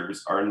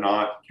directors are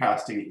not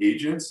casting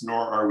agents, nor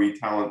are we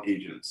talent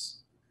agents.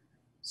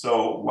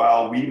 So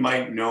while we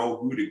might know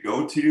who to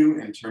go to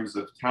in terms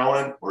of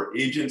talent or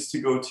agents to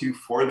go to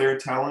for their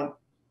talent,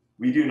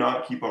 we do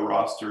not keep a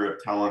roster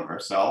of talent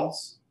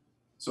ourselves.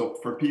 So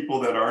for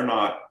people that are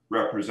not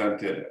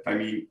represented, I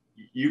mean,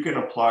 you can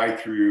apply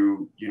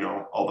through, you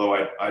know, although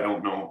I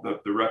don't know,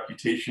 the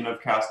reputation of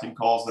casting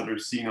calls that are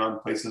seen on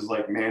places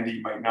like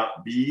Mandy might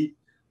not be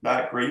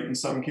that great in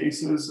some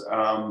cases.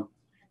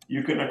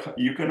 You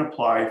can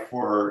apply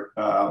for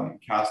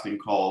casting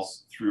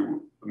calls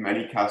through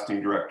many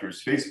casting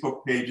directors'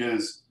 Facebook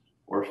pages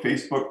or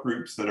Facebook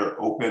groups that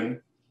are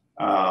open.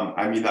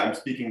 I mean, I'm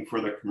speaking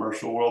for the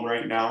commercial world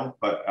right now,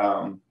 but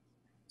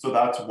so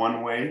that's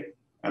one way.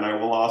 And I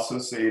will also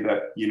say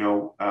that, you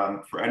know,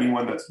 for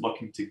anyone that's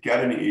looking to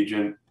get an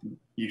agent,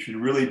 you should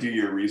really do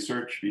your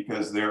research,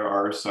 because there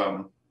are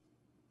some,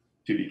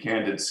 to be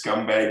candid,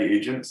 scumbag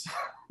agents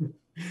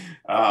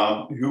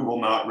who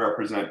will not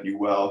represent you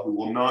well, who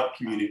will not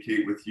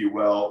communicate with you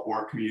well,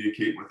 or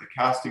communicate with a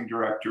casting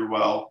director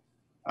well.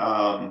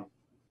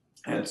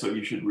 And so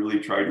you should really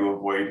try to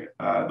avoid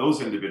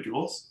those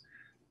individuals.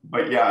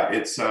 But yeah,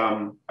 it's,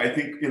 I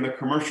think in the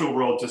commercial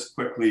world, just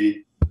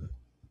quickly,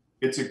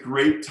 it's a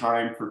great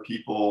time for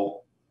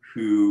people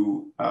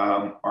who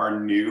are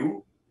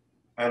new.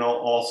 And I'll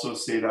also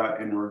say that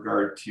in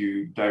regard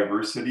to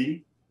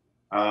diversity,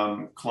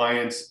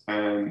 clients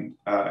and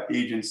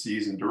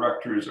agencies and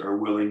directors are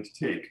willing to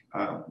take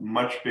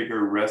much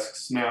bigger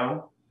risks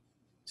now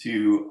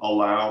to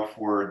allow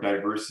for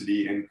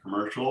diversity in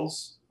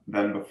commercials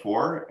than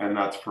before. And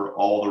that's for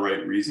all the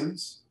right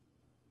reasons.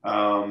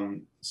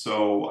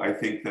 So I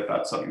think that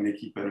that's something to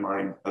keep in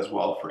mind as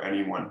well for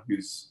anyone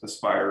who's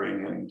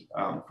aspiring and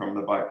from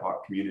the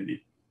BIPOC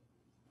community.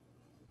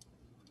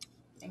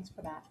 Thanks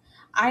for that.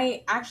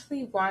 I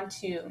actually want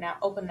to now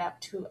open it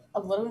up to a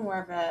little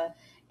more of a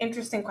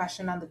interesting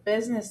question on the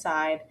business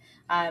side.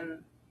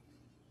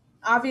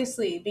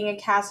 Obviously, being a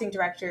casting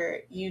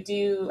director, you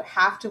do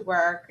have to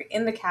work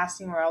in the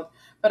casting world,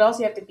 but also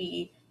you have to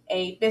be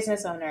a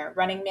business owner,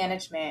 running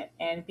management,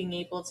 and being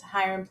able to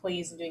hire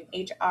employees and doing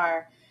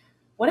HR.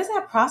 What is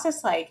that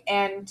process like,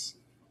 and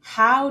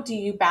how do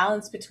you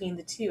balance between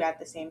the two at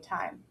the same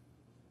time?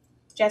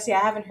 Jesse, I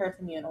haven't heard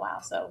from you in a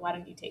while, so why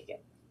don't you take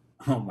it?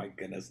 Oh my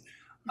goodness.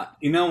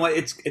 You know what?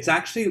 It's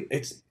actually,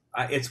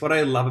 it's what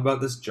I love about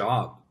this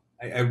job.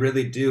 I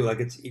really do. Like,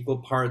 it's equal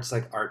parts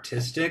like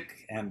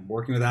artistic and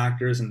working with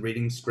actors and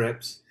reading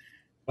scripts.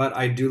 But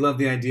I do love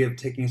the idea of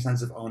taking a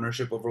sense of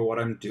ownership over what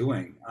I'm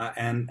doing.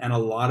 And a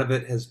lot of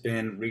it has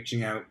been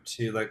reaching out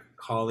to like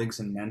colleagues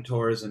and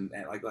mentors and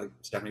like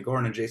Stephanie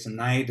Gordon and Jason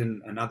Knight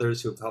and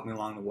others who have helped me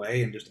along the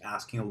way, and just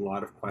asking a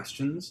lot of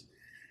questions.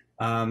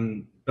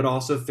 But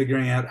also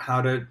figuring out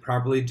how to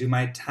properly do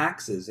my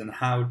taxes and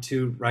how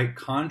to write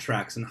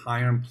contracts and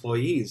hire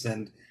employees,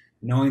 and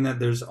knowing that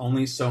there's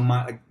only so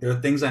much, like, there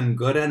are things I'm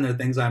good at and there are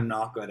things I'm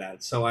not good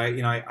at. So I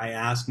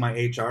ask my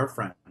HR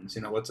friends,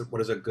 you know, what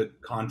does a good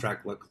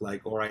contract look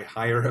like? Or I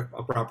hire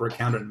a proper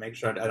accountant and make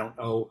sure I don't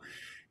owe,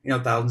 you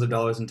know, thousands of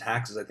dollars in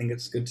taxes. I think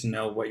it's good to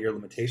know what your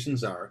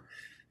limitations are.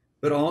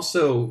 But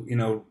also, you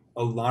know,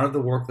 a lot of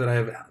the work that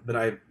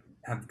I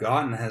have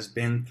gotten has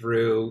been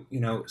through,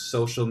 you know,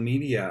 social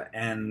media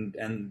and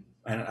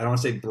I don't want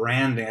to say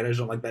branding, I just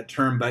don't like that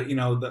term, but, you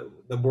know,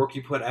 the work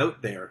you put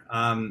out there,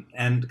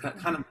 and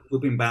kind of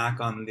looping back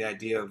on the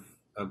idea of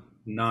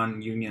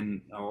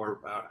non-union or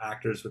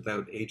actors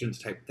without agents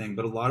type thing.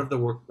 But a lot of the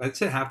work, I'd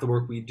say half the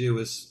work we do,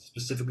 is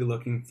specifically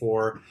looking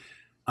for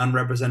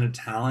unrepresented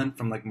talent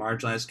from like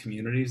marginalized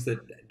communities that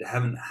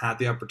haven't had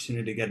the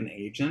opportunity to get an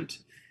agent.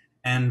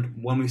 And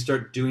when we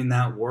start doing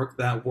that work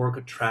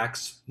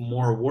attracts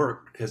more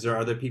work, because there are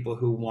other people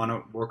who want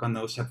to work on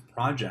those type of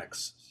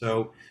projects.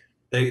 So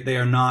They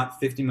are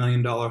not $50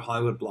 million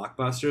Hollywood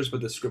blockbusters, but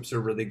the scripts are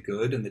really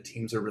good and the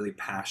teams are really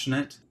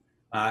passionate.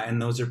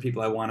 And those are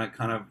people I want to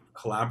kind of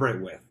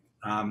collaborate with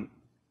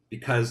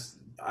because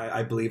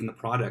I believe in the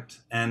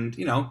product. And,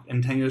 you know,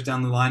 in 10 years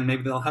down the line,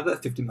 maybe they'll have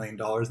that $50 million,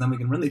 then we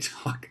can really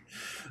talk.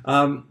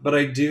 But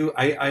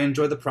I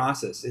enjoy the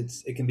process.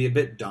 It can be a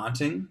bit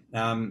daunting,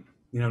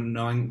 you know,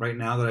 knowing right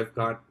now that I've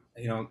got,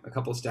 you know, a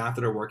couple of staff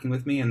that are working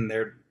with me and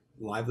their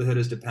livelihood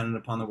is dependent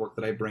upon the work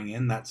that I bring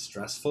in. That's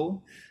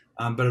stressful.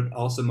 But it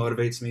also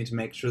motivates me to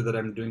make sure that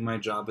I'm doing my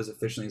job as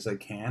efficiently as I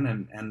can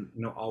and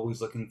you know, always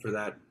looking for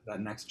that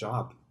next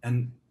job.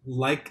 And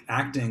like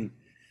acting,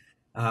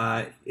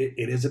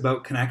 it is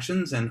about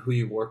connections and who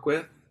you work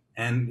with.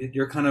 And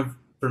you're kind of,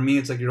 for me,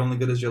 it's like you're only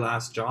good as your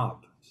last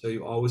job. So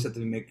you always have to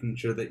be making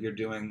sure that you're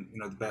doing, you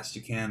know, the best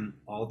you can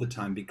all the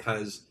time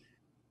because,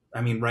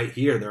 I mean, right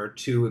here, there are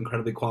 2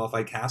 incredibly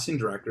qualified casting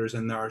directors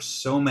and there are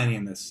so many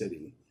in this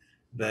city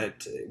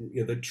that,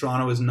 you know, that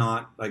Toronto is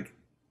not like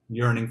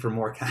yearning for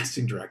more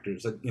casting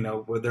directors, like, you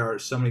know, where there are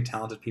so many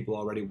talented people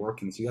already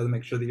working. So you got to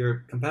make sure that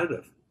you're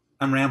competitive.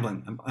 I'm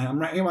rambling. I'm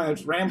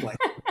rambling.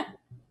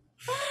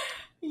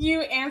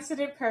 You answered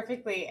it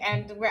perfectly,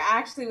 and we're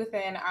actually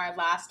within our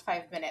last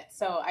 5 minutes.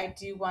 So I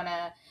do want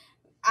to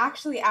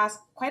actually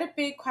ask quite a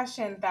big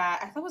question that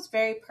I thought was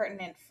very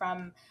pertinent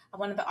from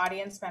one of the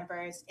audience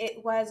members.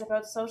 It was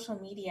about social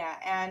media,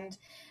 and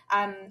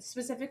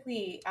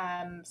specifically,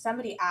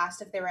 somebody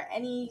asked if there were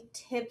any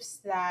tips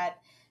that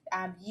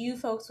you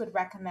folks would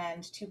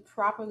recommend to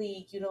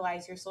properly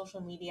utilize your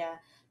social media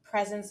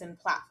presence and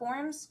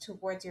platforms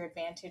towards your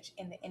advantage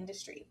in the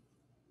industry.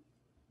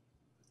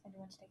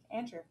 Anyone to take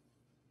Andrew?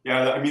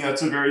 Yeah, I mean,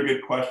 that's a very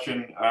good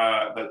question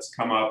that's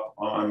come up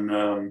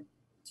on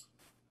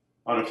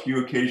a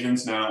few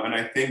occasions now. And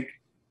I think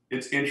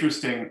it's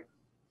interesting.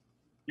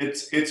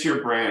 It's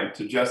your brand.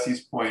 To Jesse's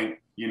point,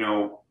 you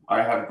know,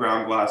 I have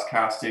Ground Glass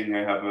Casting.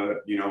 I have a,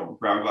 you know,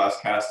 Ground Glass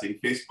Casting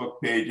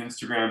Facebook page,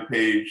 Instagram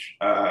page,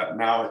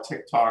 now a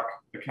TikTok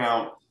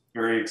account.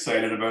 Very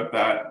excited about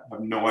that.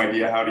 Have no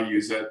idea how to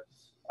use it.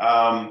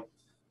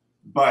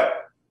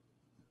 But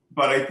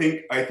I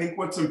think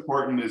what's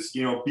important is,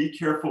 you know, be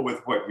careful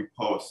with what you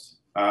post.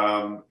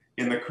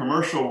 In the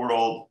commercial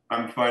world,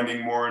 I'm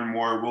finding more and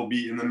more we'll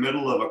be in the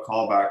middle of a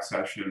callback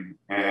session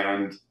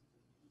and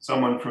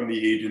someone from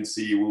the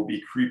agency will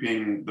be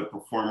creeping the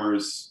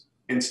performer's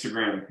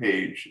Instagram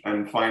page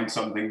and find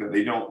something that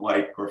they don't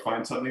like or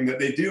find something that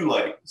they do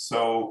like.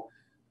 So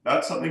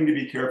that's something to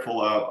be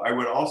careful of. I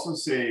would also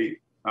say,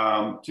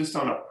 just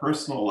on a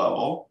personal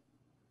level,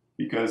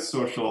 because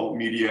social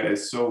media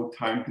is so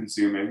time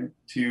consuming,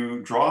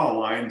 to draw a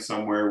line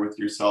somewhere with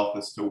yourself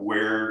as to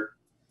what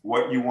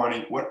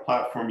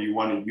platform you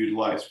want to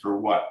utilize for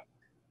what.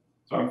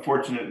 So I'm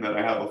fortunate in that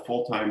I have a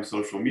full-time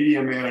social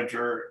media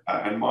manager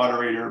and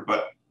moderator,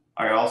 but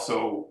I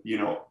also, you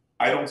know,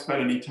 I don't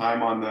spend any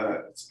time on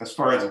as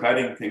far as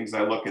vetting things,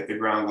 I look at the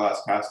Ground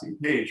Glass Casting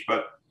page,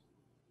 but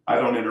I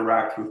don't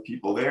interact with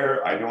people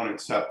there. I don't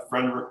accept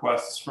friend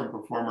requests from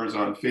performers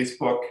on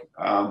Facebook.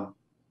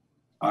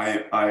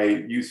 I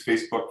use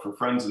Facebook for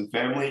friends and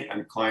family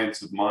and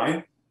clients of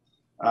mine.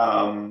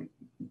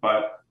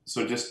 But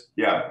so just,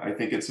 yeah, I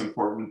think it's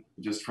important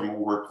just from a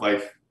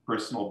work-life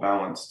personal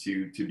balance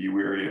to be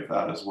wary of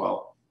that as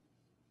well.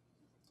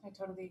 I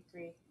totally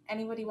agree.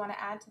 Anybody want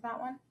to add to that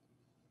one?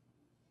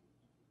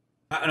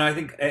 And I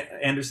think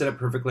Andrew said it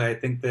perfectly. I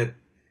think that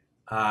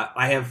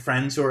I have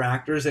friends who are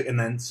actors, and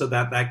then so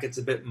that gets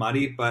a bit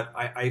muddy. But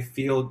I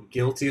feel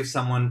guilty if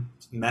someone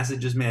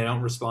messages me, I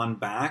don't respond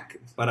back.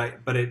 But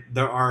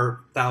there are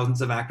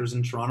thousands of actors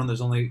in Toronto. And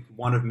there's only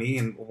one of me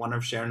and one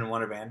of Sharon and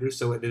one of Andrew.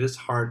 So it is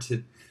hard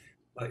to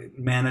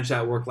manage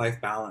that work-life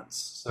balance.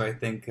 So I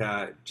think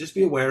just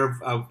be aware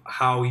of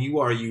how you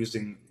are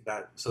using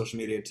that social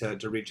media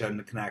to reach out and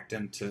to connect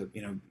and to,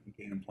 you know,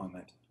 gain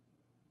employment.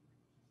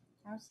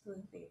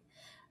 Absolutely.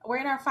 We're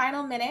in our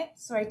final minute,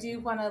 so I do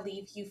want to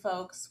leave you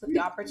folks with the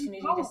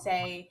opportunity to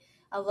say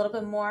a little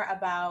bit more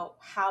about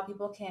how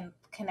people can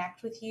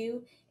connect with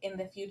you in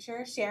the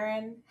future.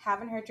 Sharon,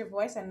 haven't heard your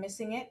voice. I'm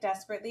missing it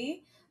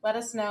desperately. Let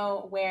us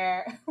know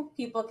where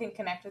people can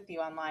connect with you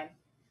online.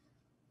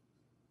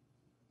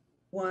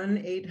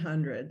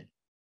 1-800.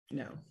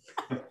 No.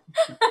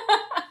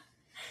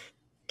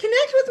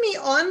 Connect with me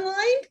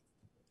online?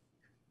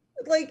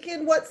 Like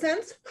in what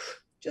sense?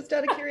 Just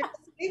out of curiosity.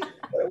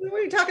 What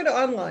are you talking to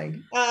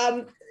online?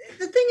 The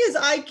thing is,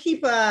 I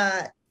keep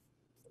I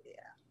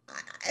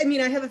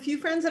have a few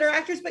friends that are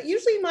actors, but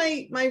usually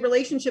my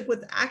relationship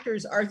with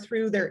actors are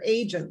through their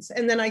agents,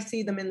 and then I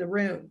see them in the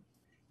room.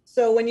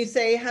 So when you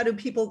say, how do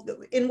people,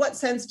 in what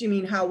sense do you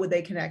mean, how would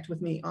they connect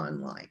with me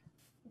online?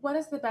 What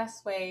is the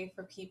best way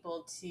for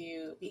people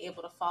to be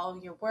able to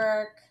follow your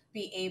work,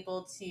 be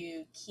able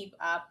to keep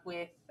up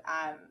with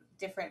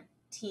different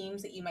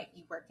teams that you might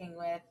be working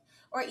with,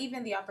 or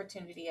even the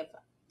opportunity of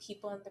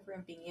people in the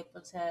room being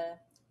able to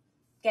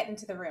get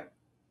into the room?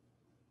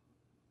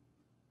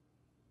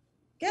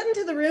 Get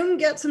into the room,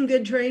 get some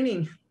good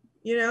training,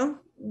 you know,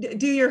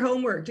 do your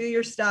homework, do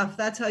your stuff.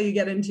 That's how you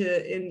get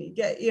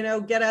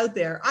get out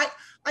there.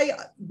 I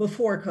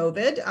before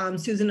COVID,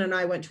 Susan and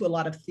I went to a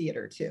lot of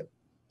theater too.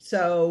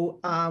 So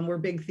we're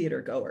big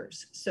theater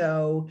goers.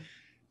 So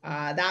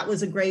that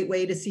was a great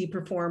way to see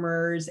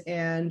performers.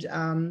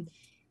 And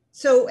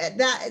so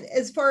that,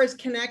 as far as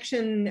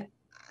connection,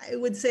 I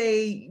would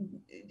say,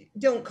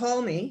 don't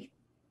call me,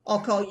 I'll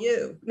call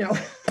you. No,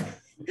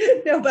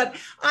 no, but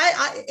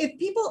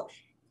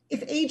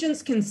if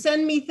agents can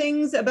send me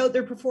things about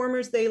their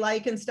performers they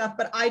like and stuff,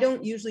 but I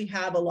don't usually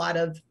have a lot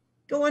of,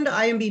 go onto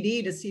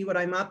IMBD to see what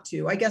I'm up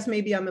to. I guess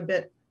maybe I'm a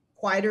bit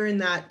quieter in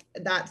that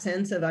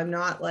sense of, I'm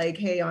not like,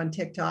 hey, on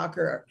TikTok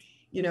or,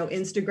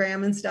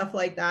 Instagram and stuff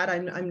like that.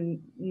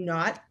 I'm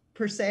not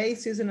per se.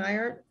 Susan and I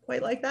aren't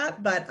quite like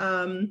that, but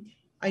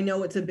I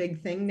know it's a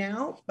big thing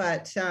now.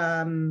 But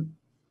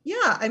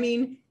yeah, I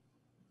mean,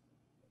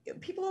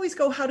 people always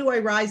go, how do I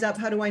rise up?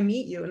 How do I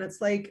meet you? And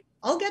it's like,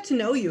 I'll get to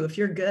know you if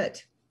you're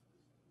good.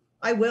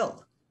 I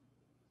will.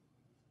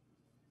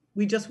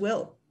 We just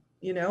will,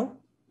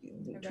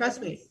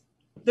 trust me.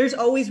 There's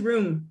always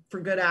room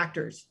for good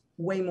actors,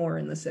 way more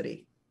in the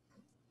city.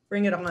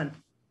 Bring it on.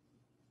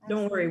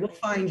 Don't worry, we'll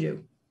find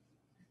you.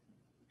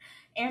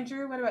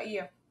 Andrew, what about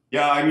you?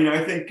 Yeah, I mean,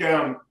 I think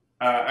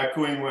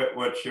echoing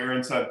what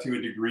Sharon said to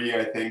a degree,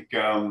 I think,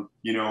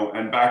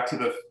 and back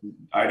to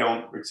I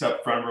don't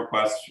accept friend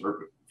requests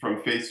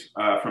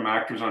from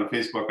actors on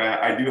Facebook.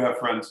 I do have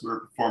friends who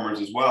are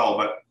performers as well,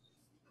 but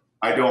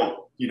I don't,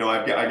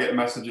 I get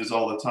messages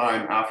all the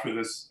time. After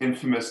this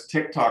infamous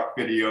TikTok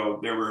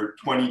video, there were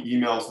 20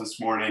 emails this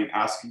morning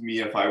asking me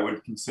if I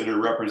would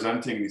consider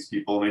representing these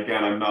people. And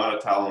again, I'm not a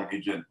talent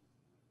agent.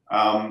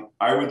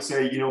 I would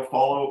say,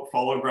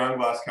 follow Ground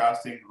Glass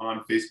Casting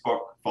on Facebook,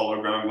 follow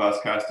Ground Glass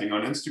Casting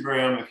on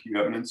Instagram if you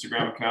have an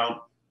Instagram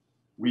account.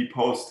 We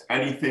post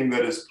anything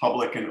that is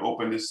public and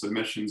open to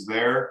submissions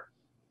there.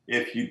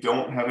 If you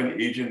don't have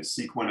an agent,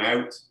 seek one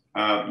out.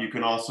 You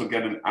can also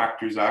get an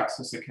Actors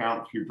Access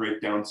account through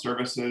Breakdown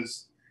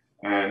Services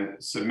and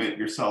submit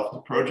yourself to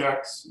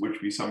projects, which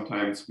we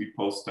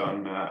post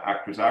on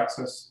Actors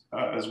Access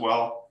as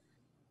well.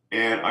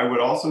 And I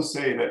would also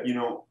say that,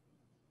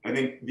 I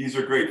think these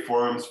are great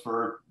forums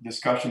for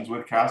discussions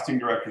with casting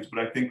directors, but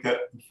I think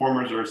that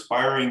performers or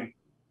aspiring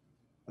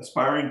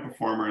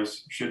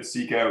performers should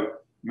seek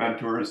out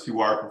mentors who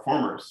are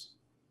performers.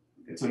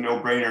 It's a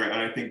no-brainer. And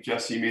I think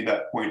Jesse made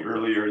that point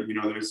earlier,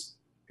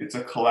 it's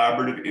a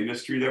collaborative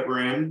industry that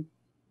we're in,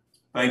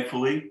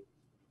 thankfully.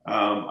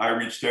 I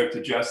reached out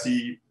to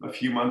Jesse a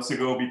few months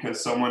ago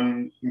because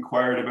someone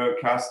inquired about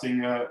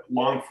casting a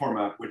long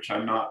format, which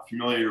I'm not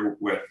familiar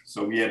with.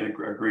 So we had a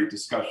great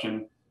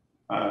discussion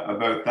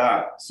about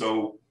that.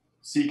 So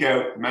seek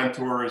out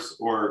mentors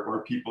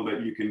or people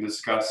that you can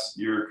discuss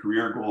your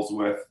career goals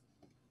with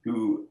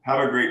who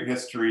have a great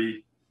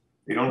history.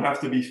 They don't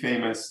have to be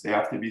famous. They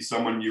have to be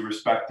someone you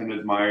respect and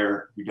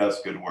admire who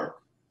does good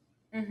work.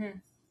 Mm-hmm.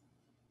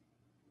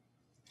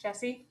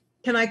 Jesse?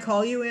 Can I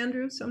call you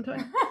Andrew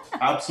sometime?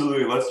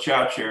 Absolutely. Let's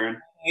chat, Sharon.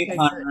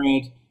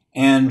 800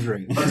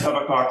 Andrew. Let's have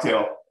a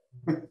cocktail.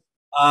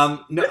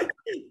 No,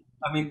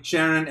 I mean,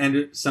 Sharon and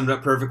Andrew summed it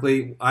up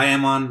perfectly. I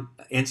am on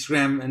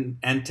Instagram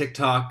and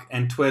TikTok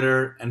and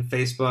Twitter and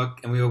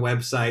Facebook, and we have a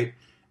website.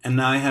 And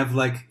now I have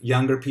like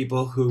younger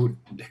people who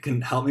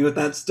can help me with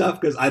that stuff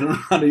because I don't know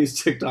how to use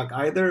TikTok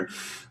either.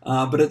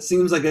 But it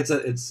seems like it's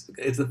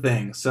a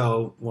thing.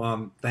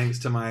 So thanks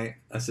to my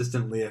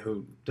assistant Leah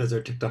who does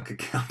our TikTok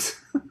account.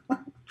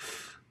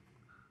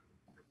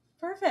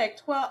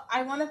 Perfect. Well,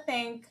 I want to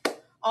thank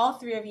all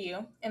three of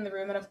you in the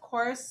room, and of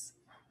course,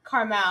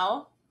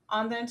 Carmel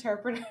on the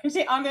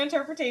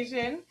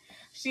interpretation.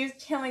 She's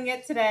killing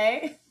it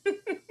today.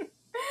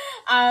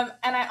 And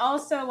I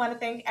also want to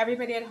thank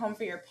everybody at home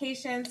for your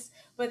patience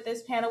with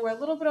this panel. We're a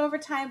little bit over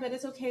time, but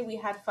it's okay. We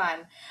had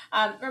fun.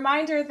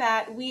 Reminder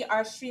that we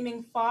are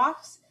streaming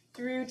FOFs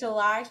through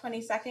July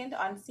 22nd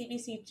on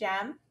CBC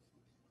Gem.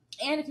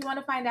 And if you want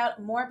to find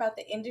out more about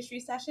the industry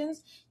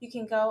sessions, you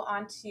can go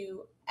on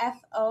to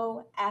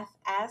fofs.ca.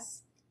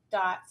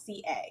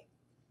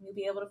 You'll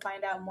be able to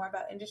find out more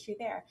about industry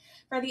there.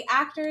 For the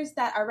actors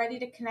that are ready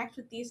to connect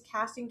with these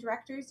casting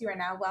directors, you are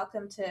now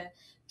welcome to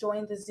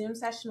join the Zoom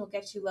session. We'll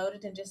get you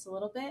loaded in just a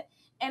little bit.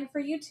 And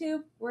for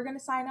YouTube, we're going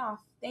to sign off.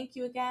 Thank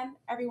you again,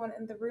 everyone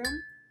in the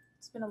room.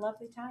 It's been a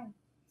lovely time.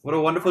 What a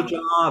wonderful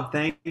job.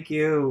 Thank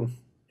you.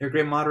 You're a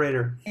great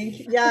moderator. Thank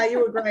you. Yeah, you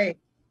were great.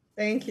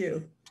 Thank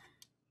you.